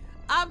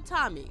 I'm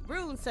Tommy,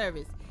 room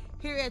service,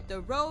 here at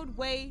the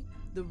Roadway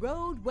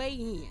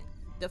Inn,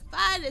 the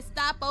finest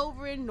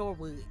stopover in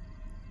Norwood.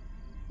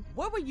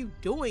 What were you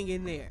doing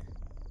in there?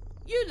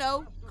 You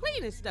know,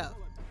 cleaning stuff.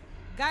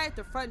 Guy at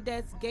the front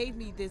desk gave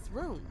me this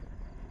room.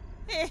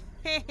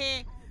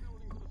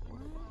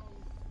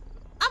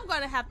 I'm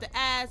gonna have to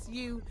ask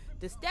you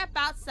to step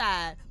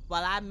outside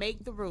while I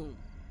make the room.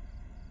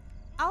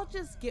 I'll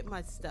just get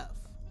my stuff.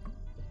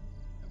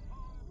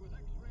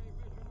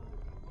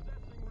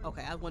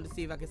 Okay, I wanted to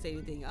see if I could say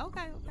anything.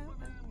 Okay.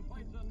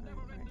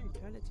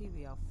 Turn the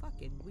TV off.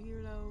 Fucking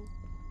weirdo.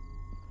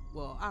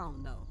 Well, I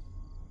don't know.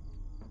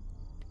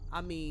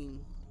 I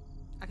mean,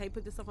 I can't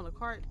put this stuff on the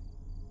cart.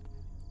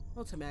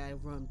 Don't tell me I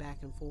run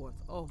back and forth.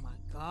 Oh my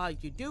god,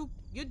 you do,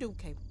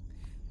 Kate.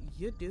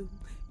 You do.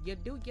 Okay,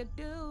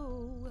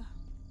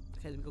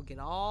 let me go get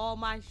all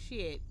my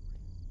shit.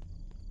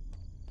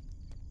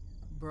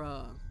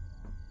 Bruh,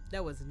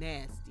 that was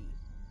nasty.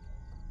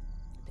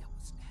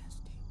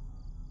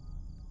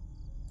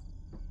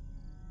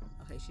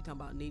 Okay, she talking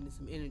about needing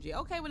some energy.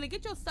 Okay, well, then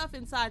get your stuff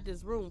inside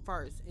this room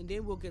first, and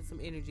then we'll get some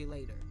energy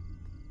later.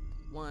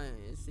 1,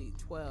 let's see,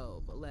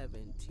 12,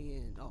 11,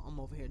 10. Oh, I'm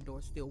over here,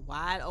 door still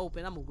wide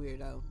open. I'm a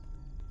weirdo.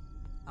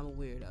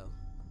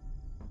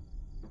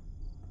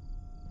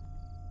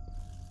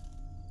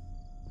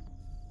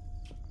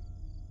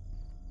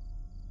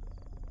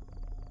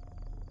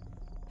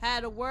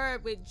 Had a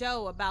word with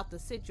Joe about the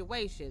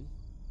situation.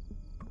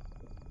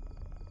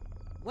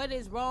 What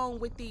is wrong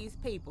with these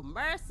people?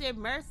 Mercy,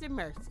 mercy,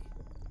 mercy.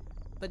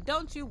 But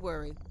don't you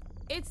worry.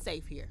 It's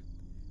safe here.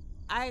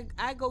 I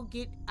go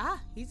get...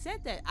 he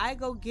said that. I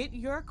go get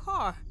your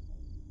car.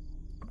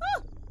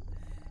 Woo!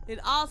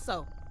 And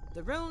also,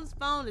 the room's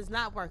phone is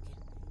not working.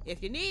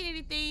 If you need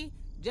anything,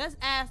 just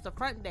ask the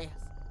front desk.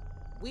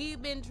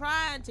 We've been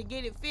trying to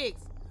get it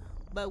fixed,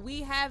 but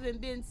we haven't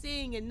been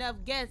seeing enough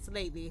guests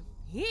lately.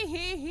 Hee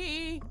hee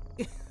hee.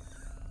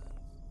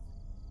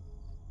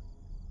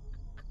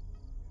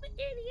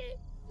 Idiot.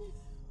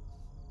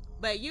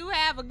 But you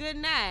have a good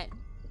night.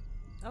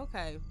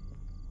 Okay.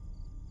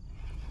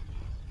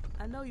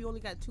 I know you only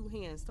got 2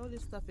 hands. Throw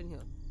this stuff in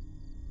here.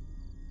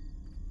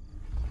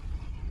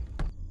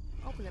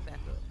 Open it back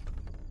up.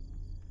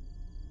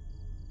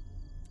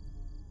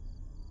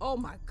 Oh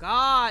my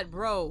God,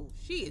 bro.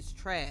 She is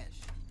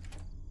trash.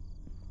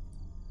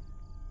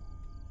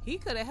 He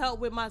could have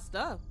helped with my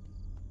stuff.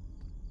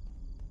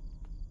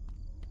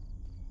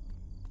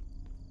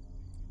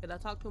 Did I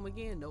talk to him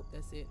again? Nope,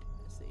 that's it.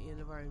 That's the end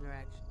of our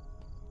interaction.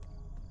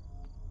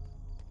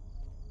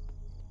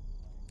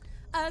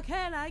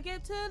 Can I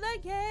get to the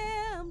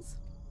Yams?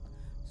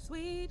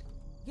 Sweet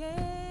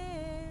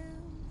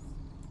Yams.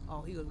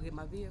 Oh, he gonna get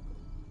my vehicle.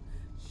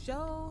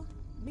 Show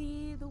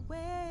me the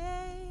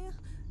way,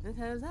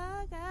 because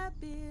I got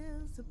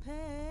bills to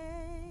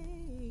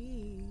pay.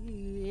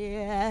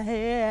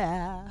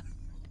 Yeah.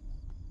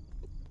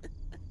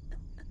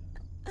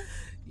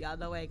 Y'all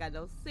know I ain't got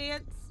no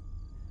sense.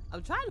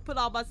 I'm trying to put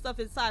all my stuff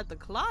inside the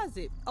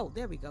closet. Oh,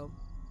 there we go.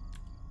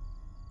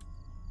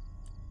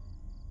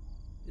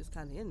 Just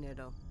kind of in there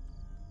though.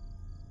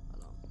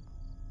 Hold on.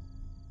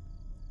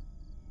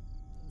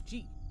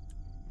 Gee.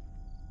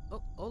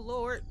 Oh, oh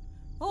Lord.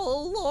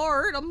 Oh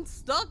Lord, I'm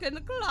stuck in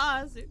the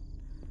closet.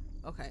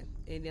 Okay,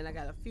 and then I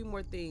got a few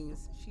more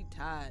things. She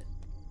tired,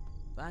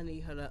 but I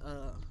need her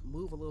to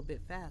move a little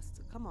bit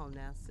faster. Come on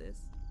now, sis.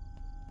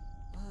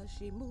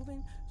 She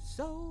moving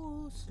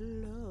so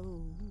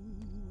slow.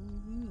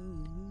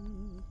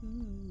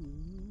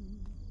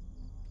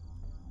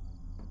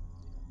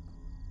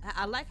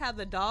 I like how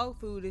the dog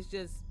food is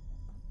just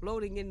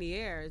floating in the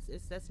air.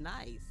 That's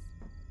nice.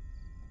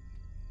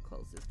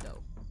 Close this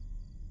door.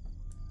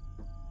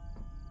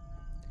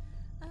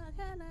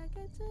 Can I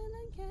get to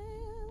the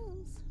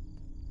Yams?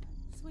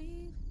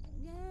 Sweet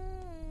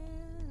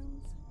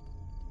Yams.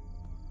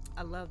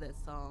 I love that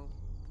song.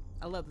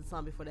 I love the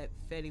song before that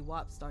Fetty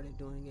Wap started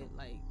doing it.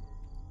 Like,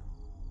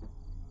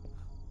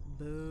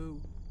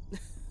 boo.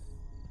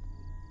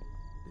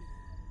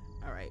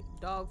 All right,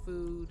 dog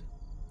food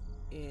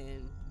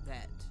and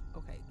that.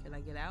 Okay, can I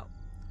get out?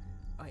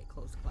 All right,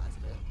 close the closet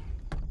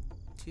up.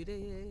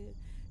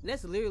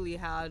 That's literally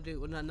how I do.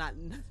 Well, no, not.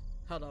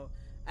 Hold on.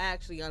 I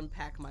actually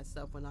unpack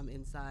myself when I'm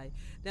inside.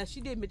 Now,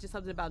 she did mention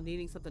something about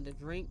needing something to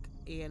drink,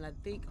 and I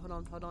think, hold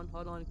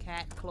on,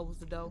 cat, close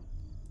the door.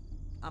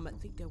 I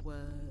think there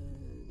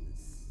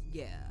was,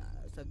 yeah,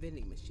 it's a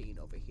vending machine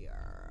over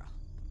here.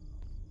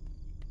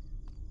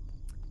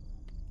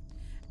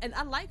 And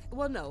I like,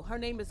 well, no, her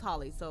name is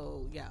Holly,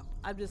 so yeah,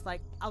 I'm just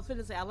like, I was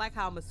finna say, I like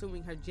how I'm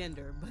assuming her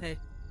gender, but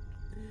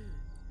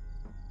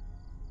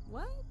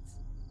what?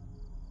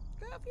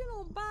 Girl, if you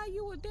don't buy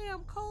you a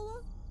damn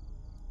cola,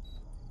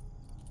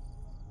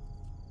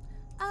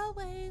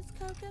 always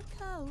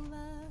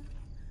Coca-Cola.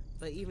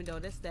 But even though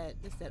that's that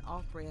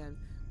off-brand,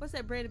 what's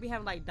that brand to be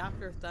having, like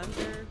Dr.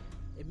 Thunder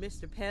and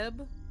Mr.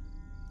 Peb?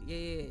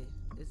 Yeah,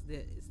 it's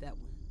that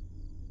one.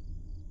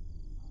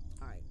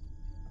 All right.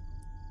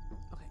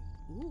 Okay.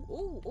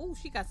 Ooh,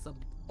 she got some.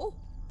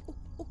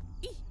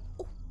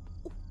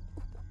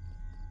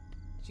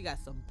 She got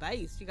some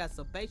bass. She got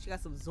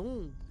some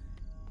zoom.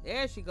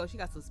 There she goes. She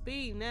got some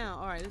speed now.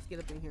 All right, let's get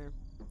up in here.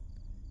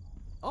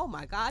 Oh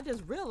my God, I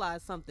just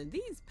realized something.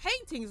 These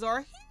paintings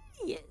are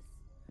hideous.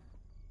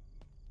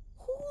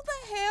 Who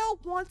the hell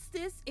wants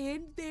this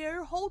in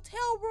their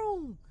hotel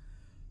room?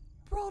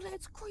 Bro,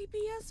 that's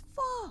creepy as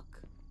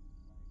fuck.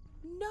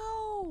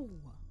 No.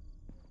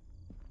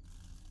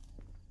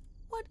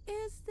 What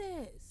is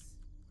this?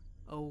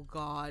 Oh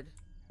God.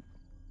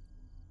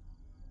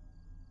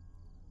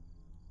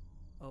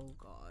 Oh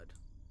God.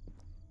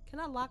 Can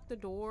I lock the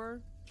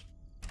door?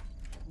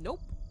 Nope.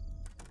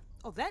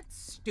 Oh, that's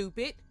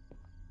stupid.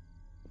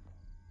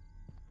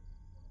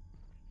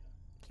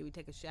 Can we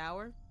take a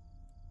shower?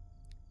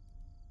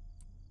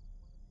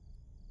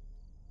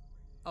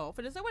 Oh,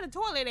 for this, where the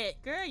toilet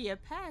at? Girl, you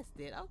passed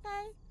it.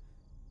 Okay.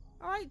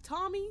 All right,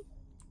 Tommy.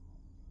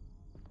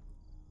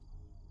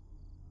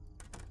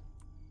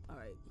 All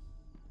right.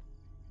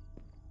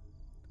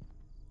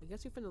 I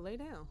guess you're finna lay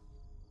down.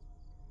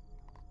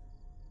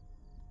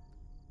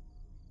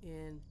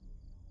 And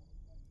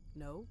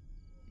no.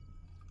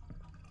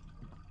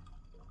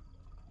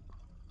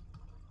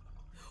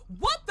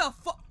 What the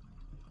fuck?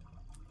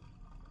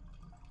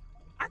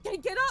 I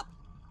can't get up.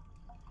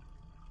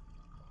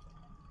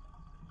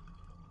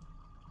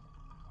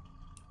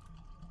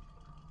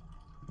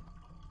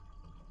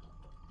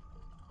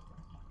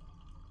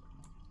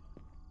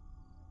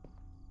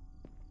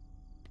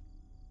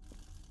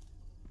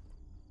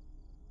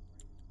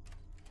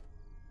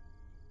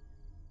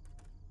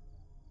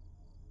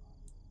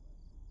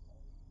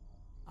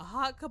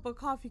 hot cup of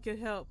coffee could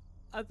help.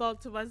 I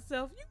thought to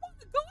myself, you want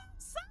to go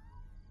outside?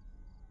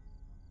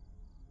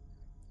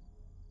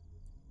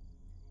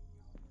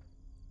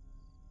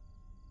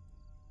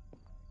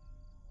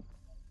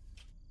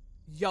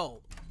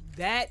 Yo,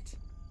 that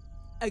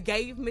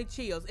gave me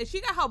chills. And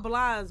she got her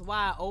blinds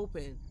wide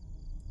open.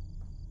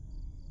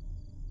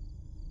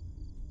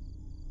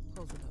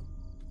 Close it up.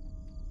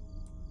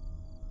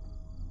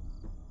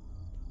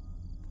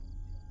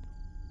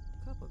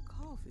 Cup of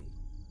coffee.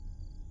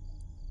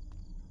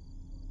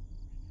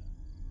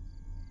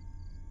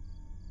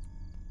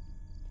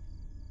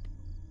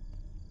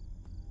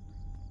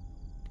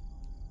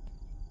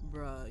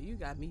 Bruh, you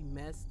got me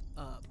messed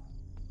up.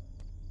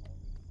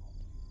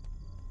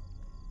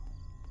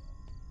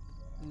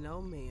 No,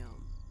 ma'am.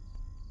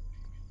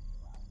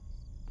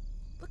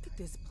 Look at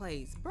this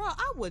place. Bro,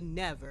 I would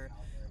never.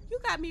 You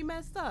got me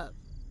messed up.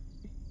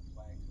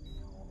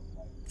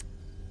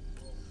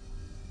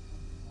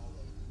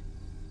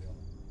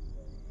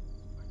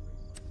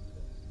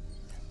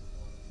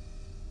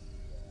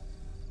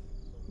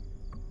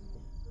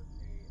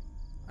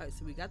 Alright,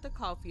 so we got the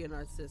coffee in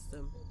our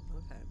system.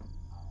 Okay.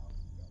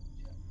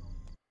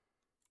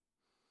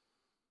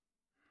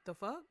 The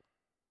fuck?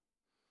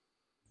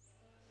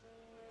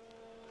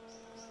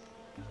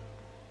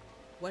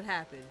 What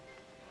happened?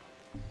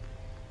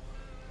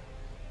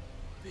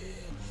 Bitch.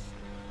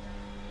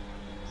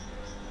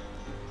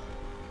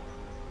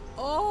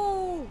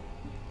 Oh!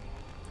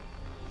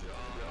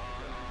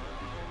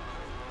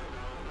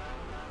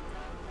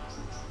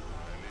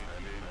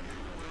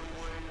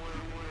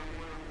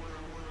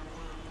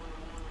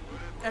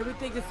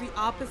 Everything is the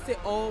opposite.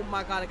 Oh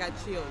my god, I got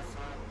chills.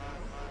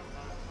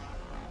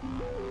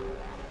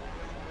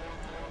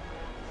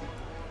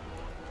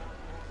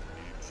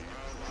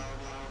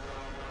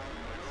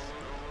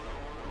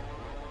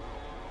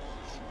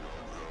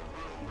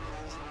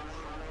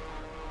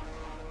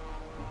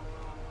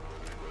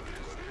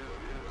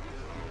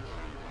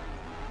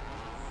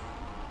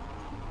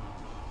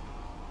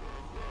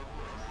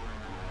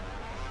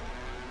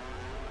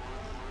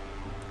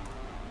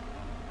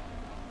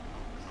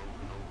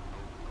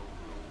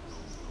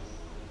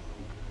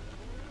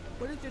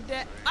 What is your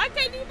dad? I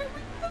can't even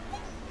remember.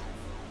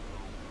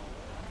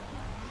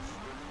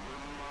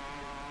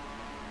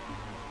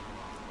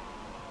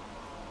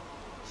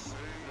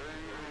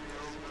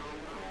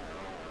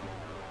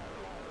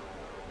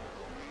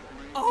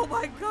 Oh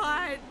my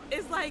god.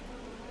 It's like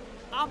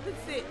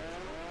opposite.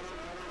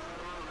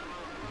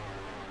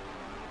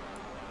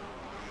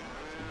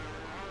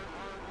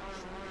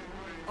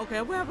 Okay,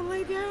 I'm gonna have to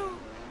lay down.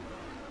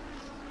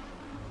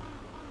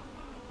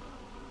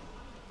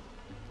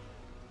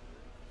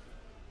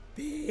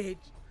 Bitch.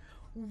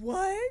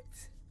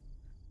 What?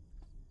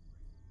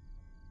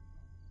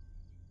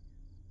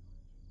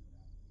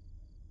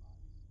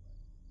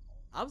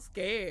 I'm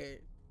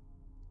scared.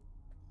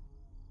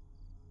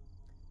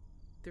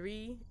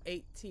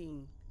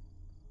 3:18.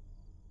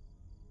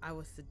 I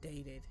was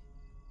sedated.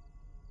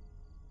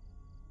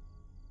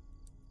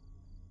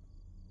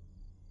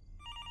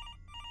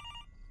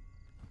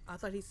 I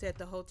thought he said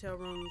the hotel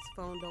room's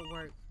phone don't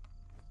work.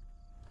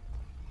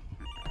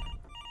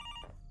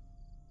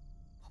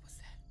 What was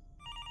that?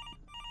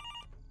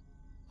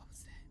 What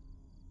was that?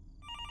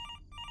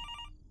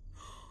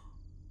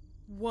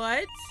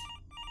 What?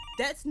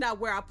 That's not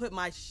where I put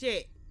my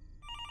shit.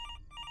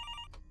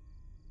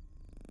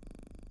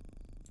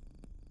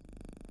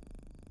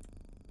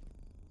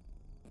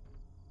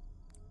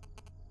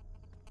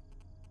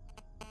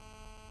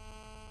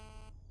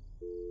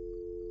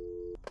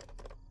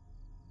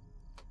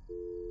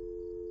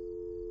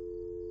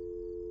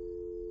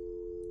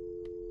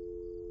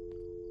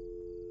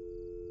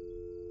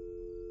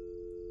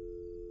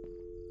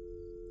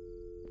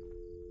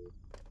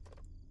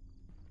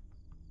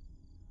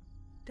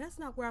 That's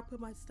not where I put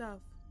my stuff.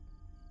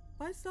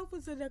 My stuff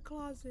was in that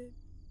closet.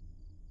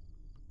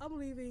 I'm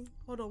leaving.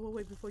 Hold on, we'll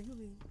wait before you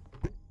leave.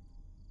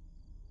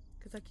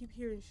 Because I keep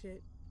hearing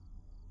shit.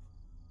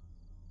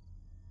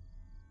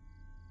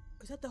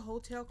 Is that the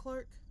hotel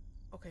clerk?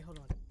 Okay, hold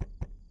on.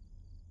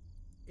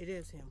 It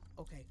is him.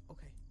 Okay,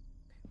 okay.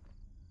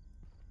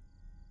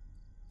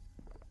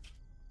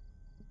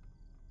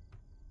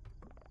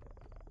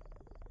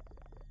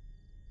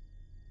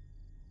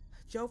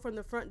 Joe from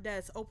the front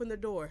desk, open the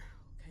door.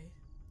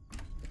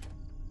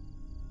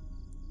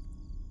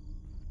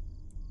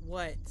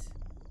 What?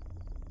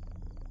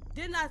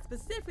 Didn't I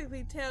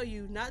specifically tell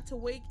you not to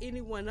wake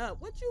anyone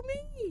up? What you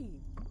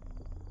mean?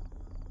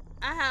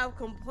 I have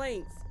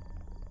complaints.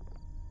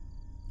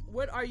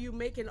 What are you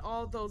making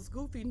all those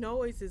goofy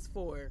noises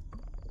for?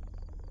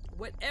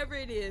 Whatever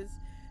it is,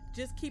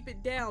 just keep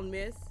it down,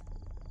 miss.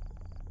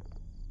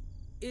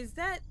 Is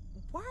that...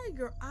 Why are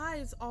your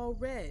eyes all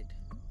red?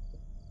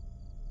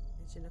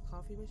 Mention a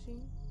coffee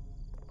machine?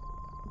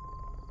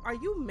 Are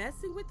you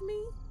messing with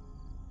me?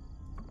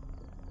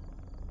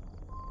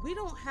 We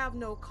don't have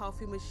no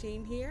coffee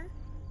machine here.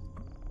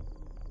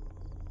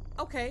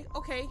 Okay,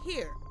 okay,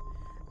 here.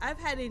 I've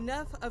had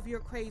enough of your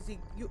crazy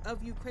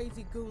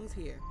goons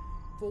here.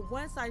 For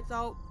once, I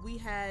thought we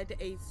had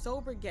a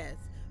sober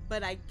guest,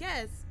 but I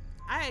guess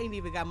I ain't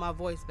even got my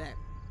voice back.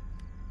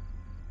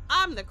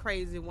 I'm the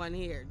crazy one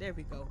here. There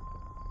we go.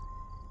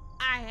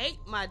 I hate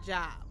my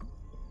job.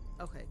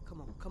 Okay,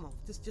 come on.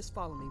 Just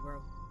follow me, bro.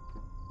 It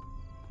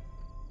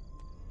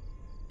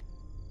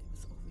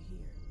was over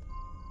here.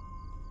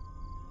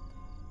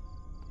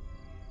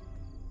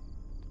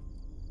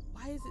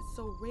 Why is it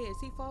so red?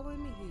 Is he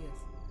following me? He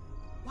is.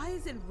 Why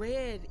is it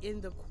red in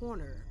the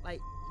corner?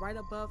 Like right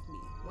above me.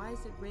 Why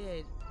is it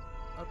red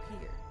up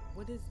here?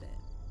 What is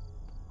that?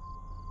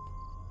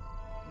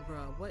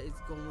 Bruh, what is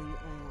going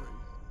on?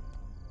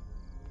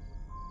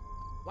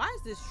 Why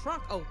is this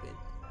trunk open?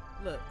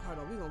 Look, hold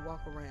on, we're gonna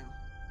walk around.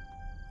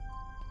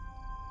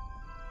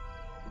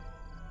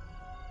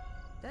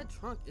 That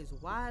trunk is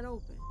wide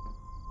open.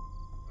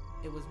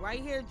 It was right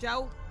here,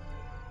 Joe.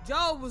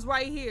 Joe was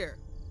right here.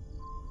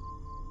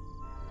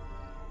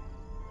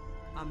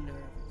 I'm nervous.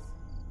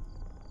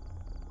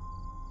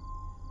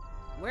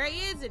 Where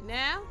is it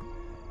now?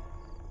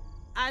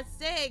 I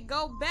said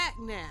go back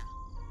now.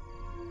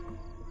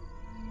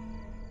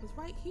 It was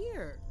right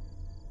here.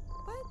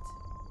 What?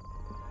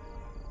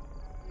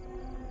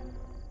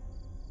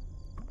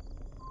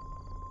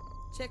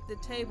 Check the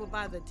table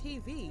by the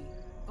TV.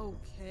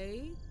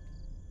 Okay.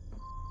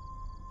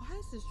 Why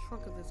is this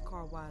trunk of this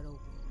car wide open?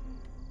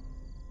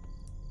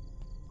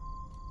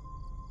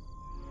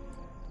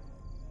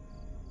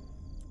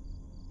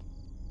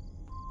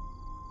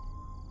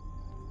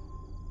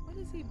 What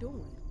is he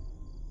doing?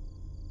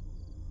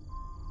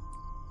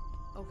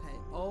 Okay.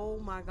 Oh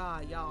my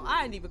God, y'all.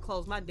 I didn't even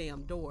close my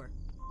damn door.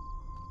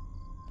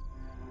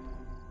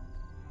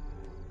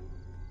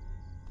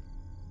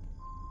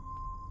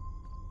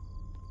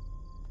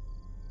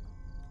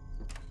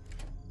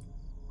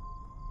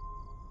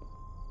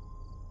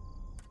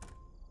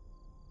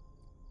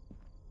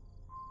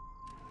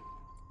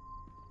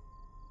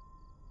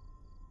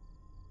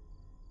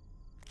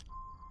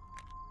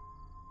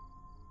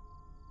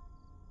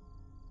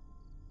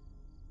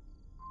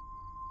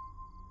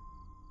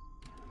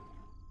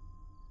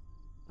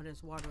 Oh,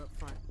 there's water up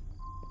front.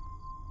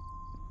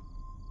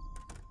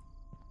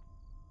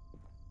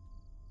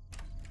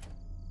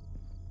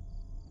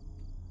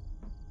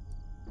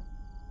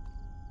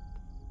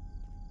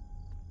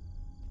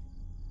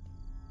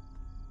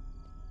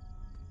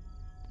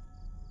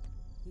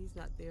 He's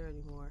not there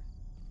anymore.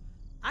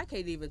 I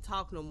can't even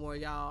talk no more,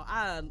 y'all.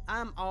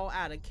 I'm all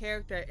out of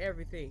character,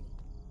 everything.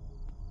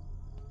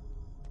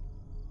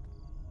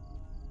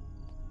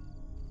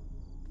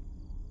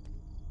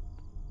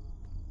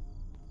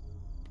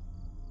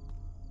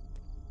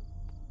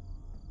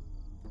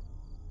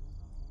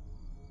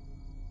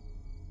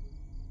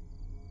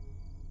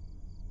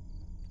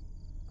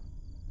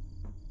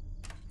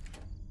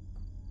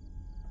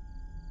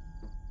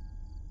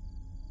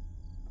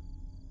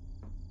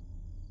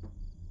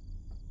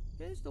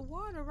 There's the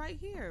water right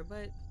here,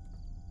 but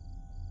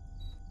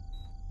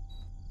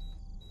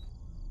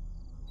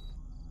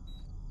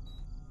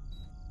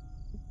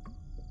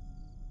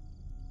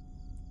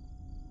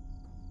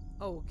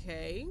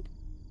okay.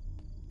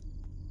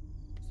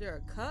 Is there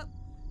a cup?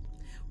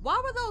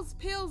 Why were those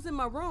pills in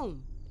my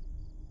room?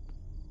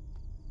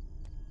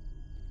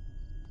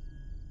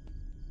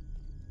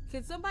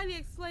 Can somebody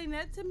explain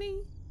that to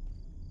me?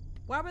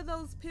 Why were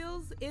those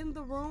pills in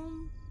the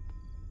room?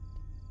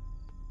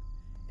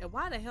 And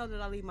why the hell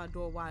did I leave my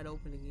door wide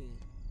open again?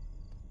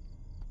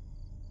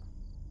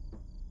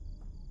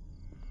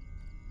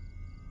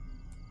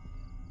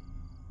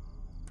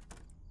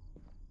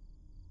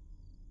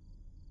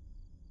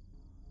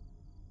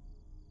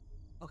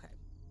 Okay.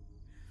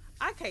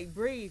 I can't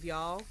breathe,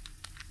 y'all.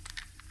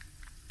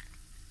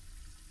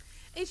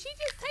 And she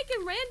just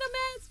taking random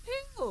ass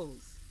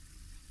pills.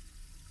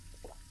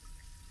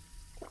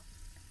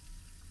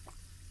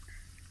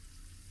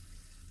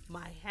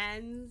 My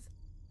hands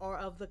are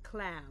of the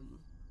clam.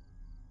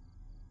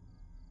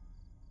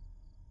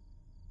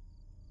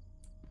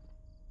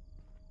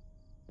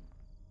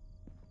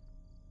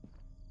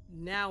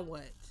 Now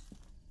what?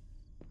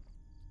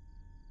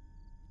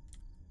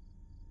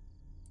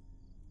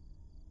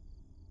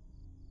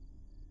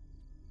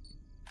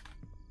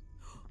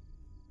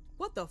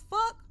 What the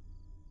fuck?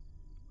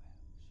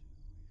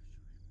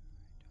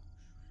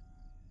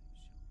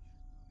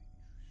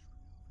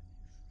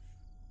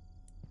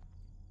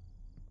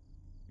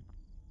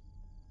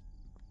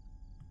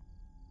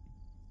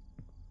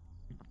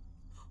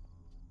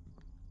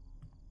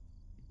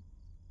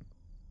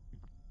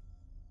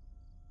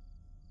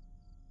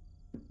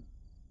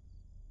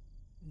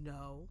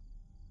 No.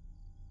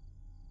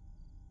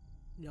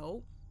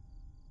 Nope.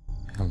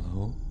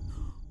 Hello?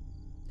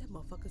 That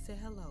motherfucker said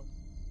hello.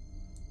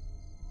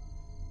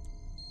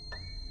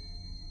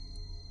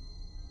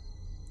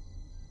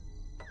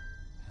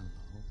 Hello?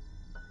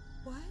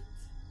 What?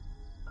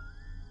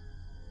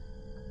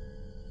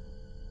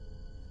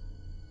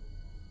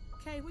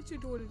 Kay, what you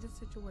doing in this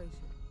situation?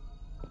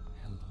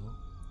 Hello?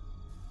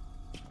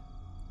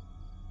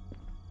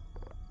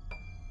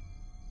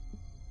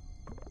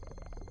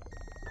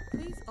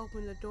 Please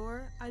open the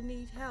door. I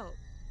need help.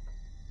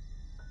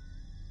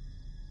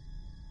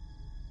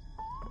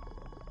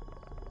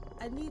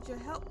 I need your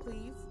help,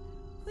 please.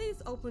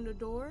 Please open the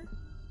door.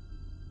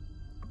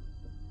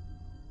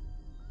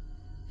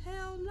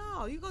 Hell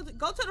no. You go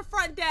to the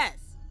front desk.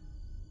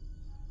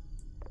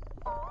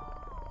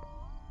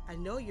 I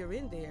know you're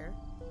in there.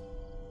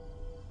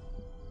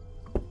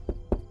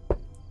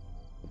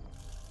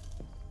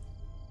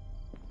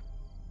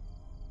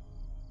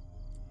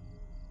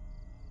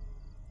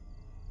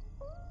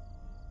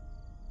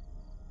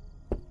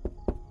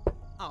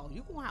 Oh,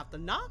 you gonna have to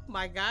knock,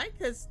 my guy,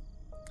 because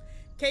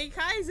K.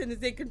 Kaizen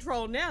is in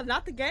control now,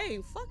 not the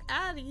game. Fuck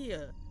out of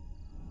here.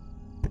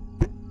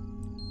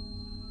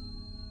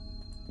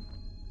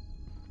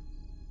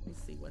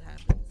 Let's see what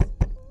happens.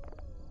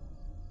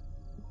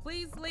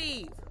 Please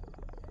leave.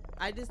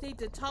 I just need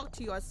to talk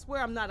to you. I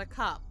swear I'm not a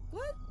cop.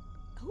 What?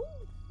 Who?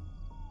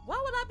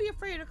 Why would I be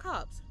afraid of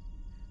cops?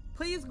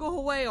 Please go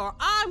away or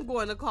I'm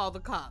going to call the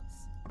cops.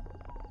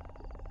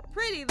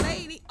 Pretty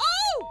lady. Oh!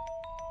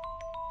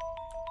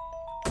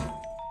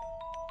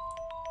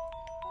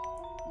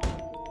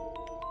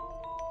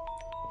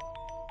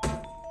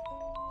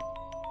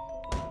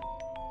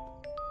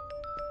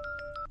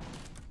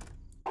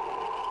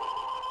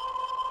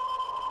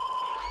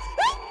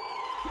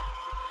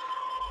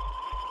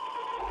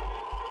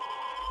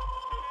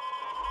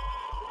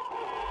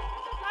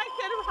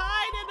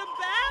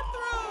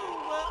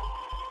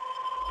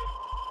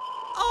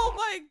 Oh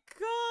my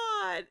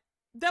God.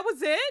 That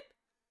was it?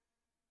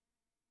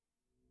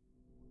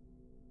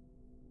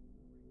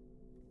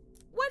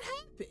 What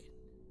happened?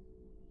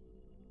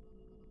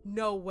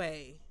 No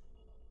way.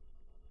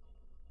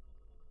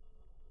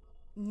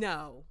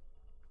 No.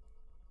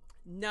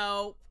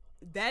 No,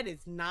 that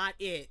is not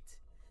it.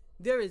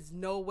 There is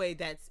no way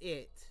that's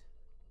it.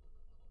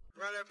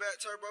 Run that back,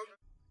 Turbo.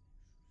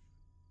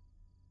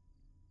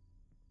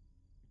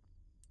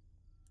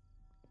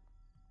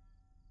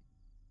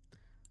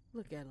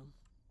 Look at him.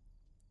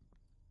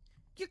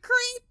 You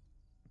creep.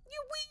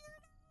 You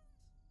weird.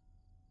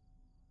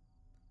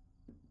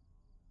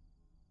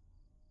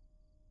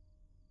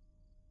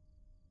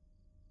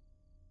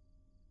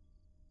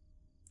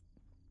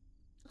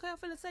 Okay, I'm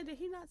finna say, did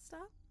he not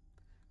stop?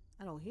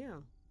 I don't hear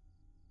him.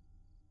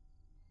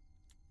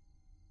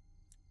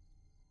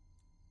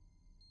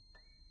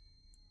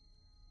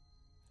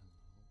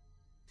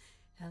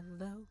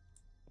 Hello.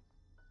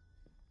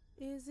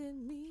 Is it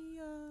me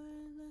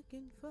you're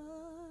looking for?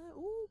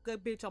 Ooh,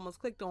 good bitch almost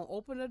clicked on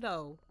open the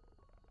door.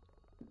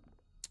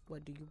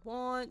 What do you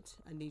want?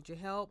 I need your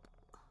help.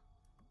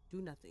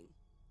 Do nothing.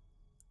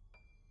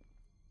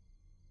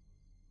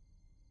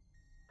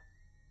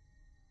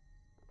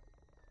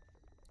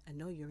 I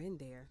know you're in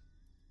there.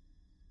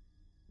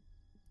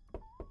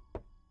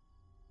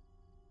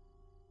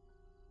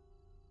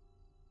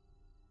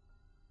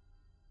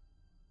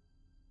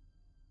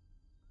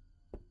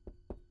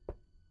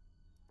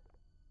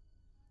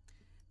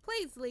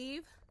 Please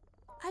leave.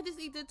 I just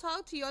need to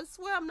talk to you. I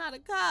swear I'm not a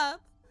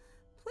cop.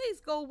 Please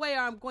go away or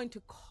I'm going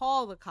to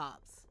call the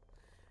cops.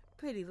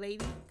 Pretty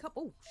lady. Come.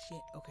 Oh,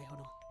 shit. Okay,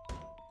 hold on.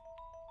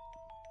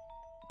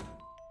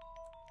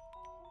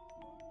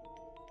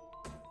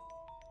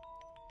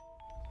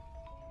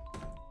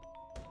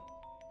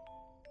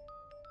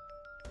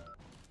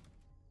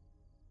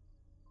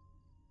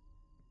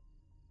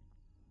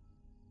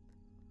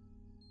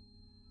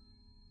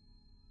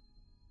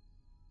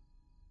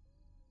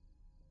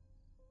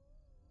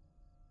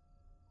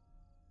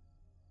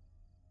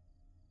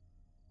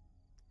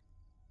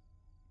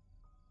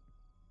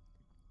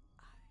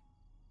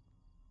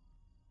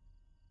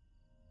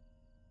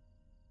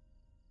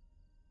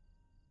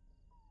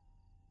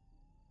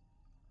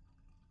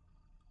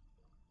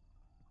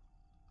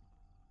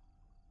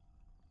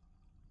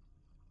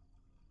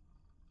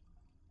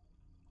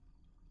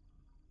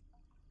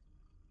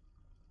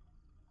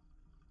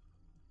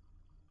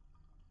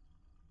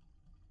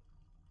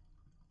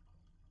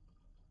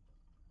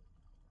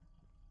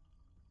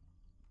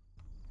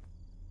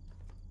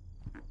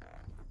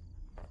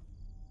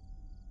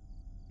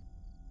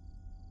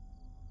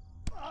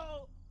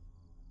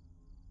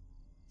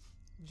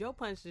 Joe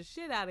punched the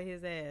shit out of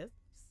his ass.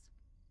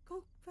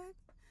 Go back.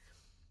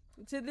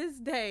 To this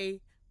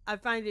day, I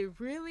find it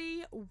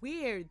really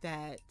weird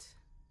that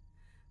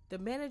the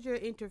manager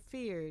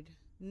interfered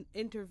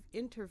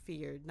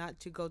not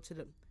to go to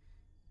the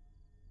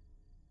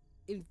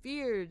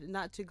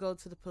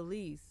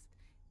police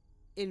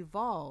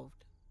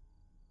involved,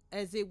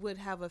 as it would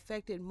have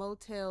affected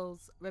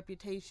motel's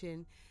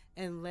reputation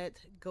and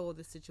let go of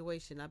the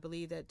situation. I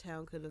believe that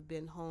town could have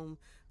been home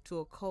to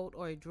a cult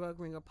or a drug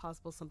ring or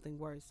possible something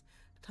worse.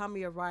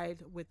 Tommy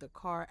arrived with the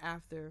car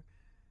after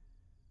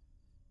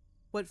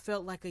what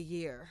felt like a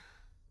year.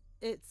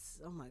 It's,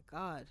 oh my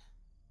God.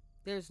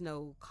 There's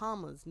no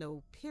commas,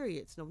 no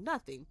periods, no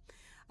nothing.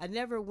 I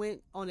never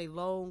went on a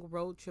long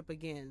road trip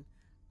again.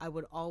 I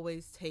would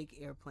always take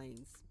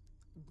airplanes.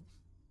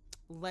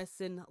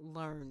 Lesson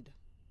learned.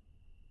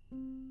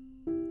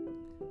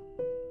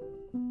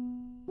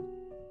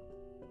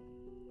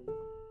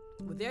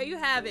 Well, there you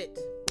have it.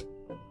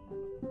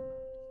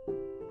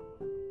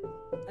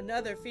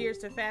 Another Fears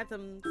to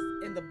Fathoms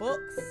in the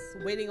books,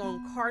 waiting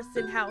on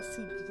Carson House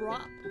to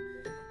drop,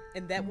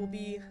 and that will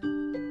be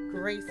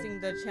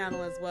gracing the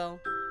channel as well.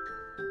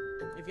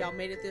 If y'all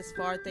made it this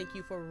far, thank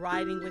you for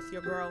riding with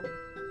your girl.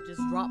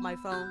 Just drop my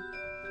phone.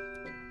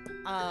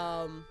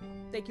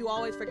 Thank you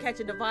always for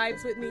catching the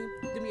vibes with me.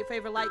 Do me a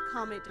favor, like,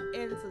 comment,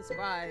 and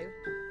subscribe,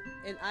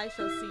 and I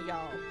shall see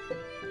y'all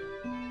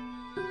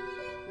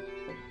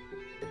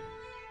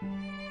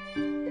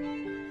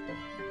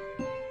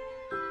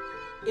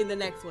in the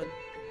next one.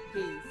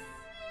 Peace.